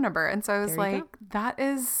my phone number. And so I was like, that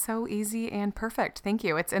is so easy and perfect. Thank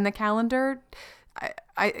you. It's in the calendar.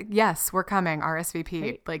 Yes, we're coming. RSVP.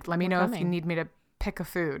 Hey, like, let me know if you need me to pick a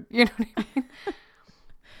food. You know what I mean?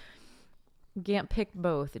 You can't pick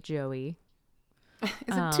both, Joey. Is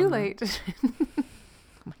it too late? Oh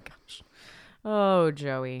my gosh. Oh,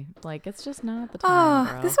 Joey. Like, it's just not the time,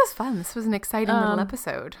 bro. This was fun. This was an exciting little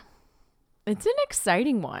episode. It's an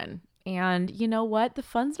exciting one. And you know what? The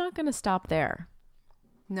fun's not going to stop there.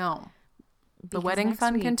 No. The wedding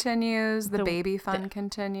fun continues. The baby fun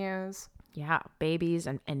continues. Yeah, babies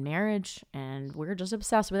and marriage. And we're just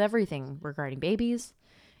obsessed with everything regarding babies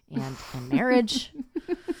and marriage.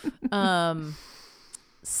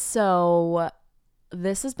 So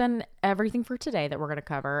this has been everything for today that we're going to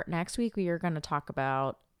cover. Next week, we are going to talk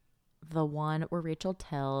about the one where Rachel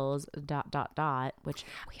tells ... which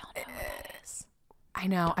we all know what it is. I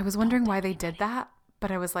know. I was wondering why they did that,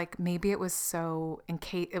 but I was like, maybe it was so in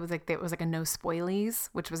case it was like a no spoilies,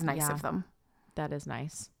 which was nice of them. That is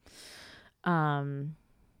nice.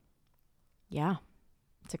 Yeah,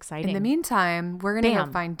 it's exciting. In the meantime, we're gonna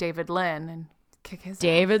go find David Lynn and kick his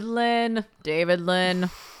David Lynn.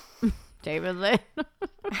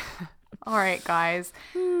 All right, guys.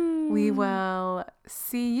 We will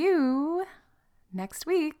see you next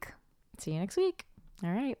week. See you next week.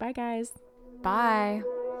 All right. Bye, guys. Bye.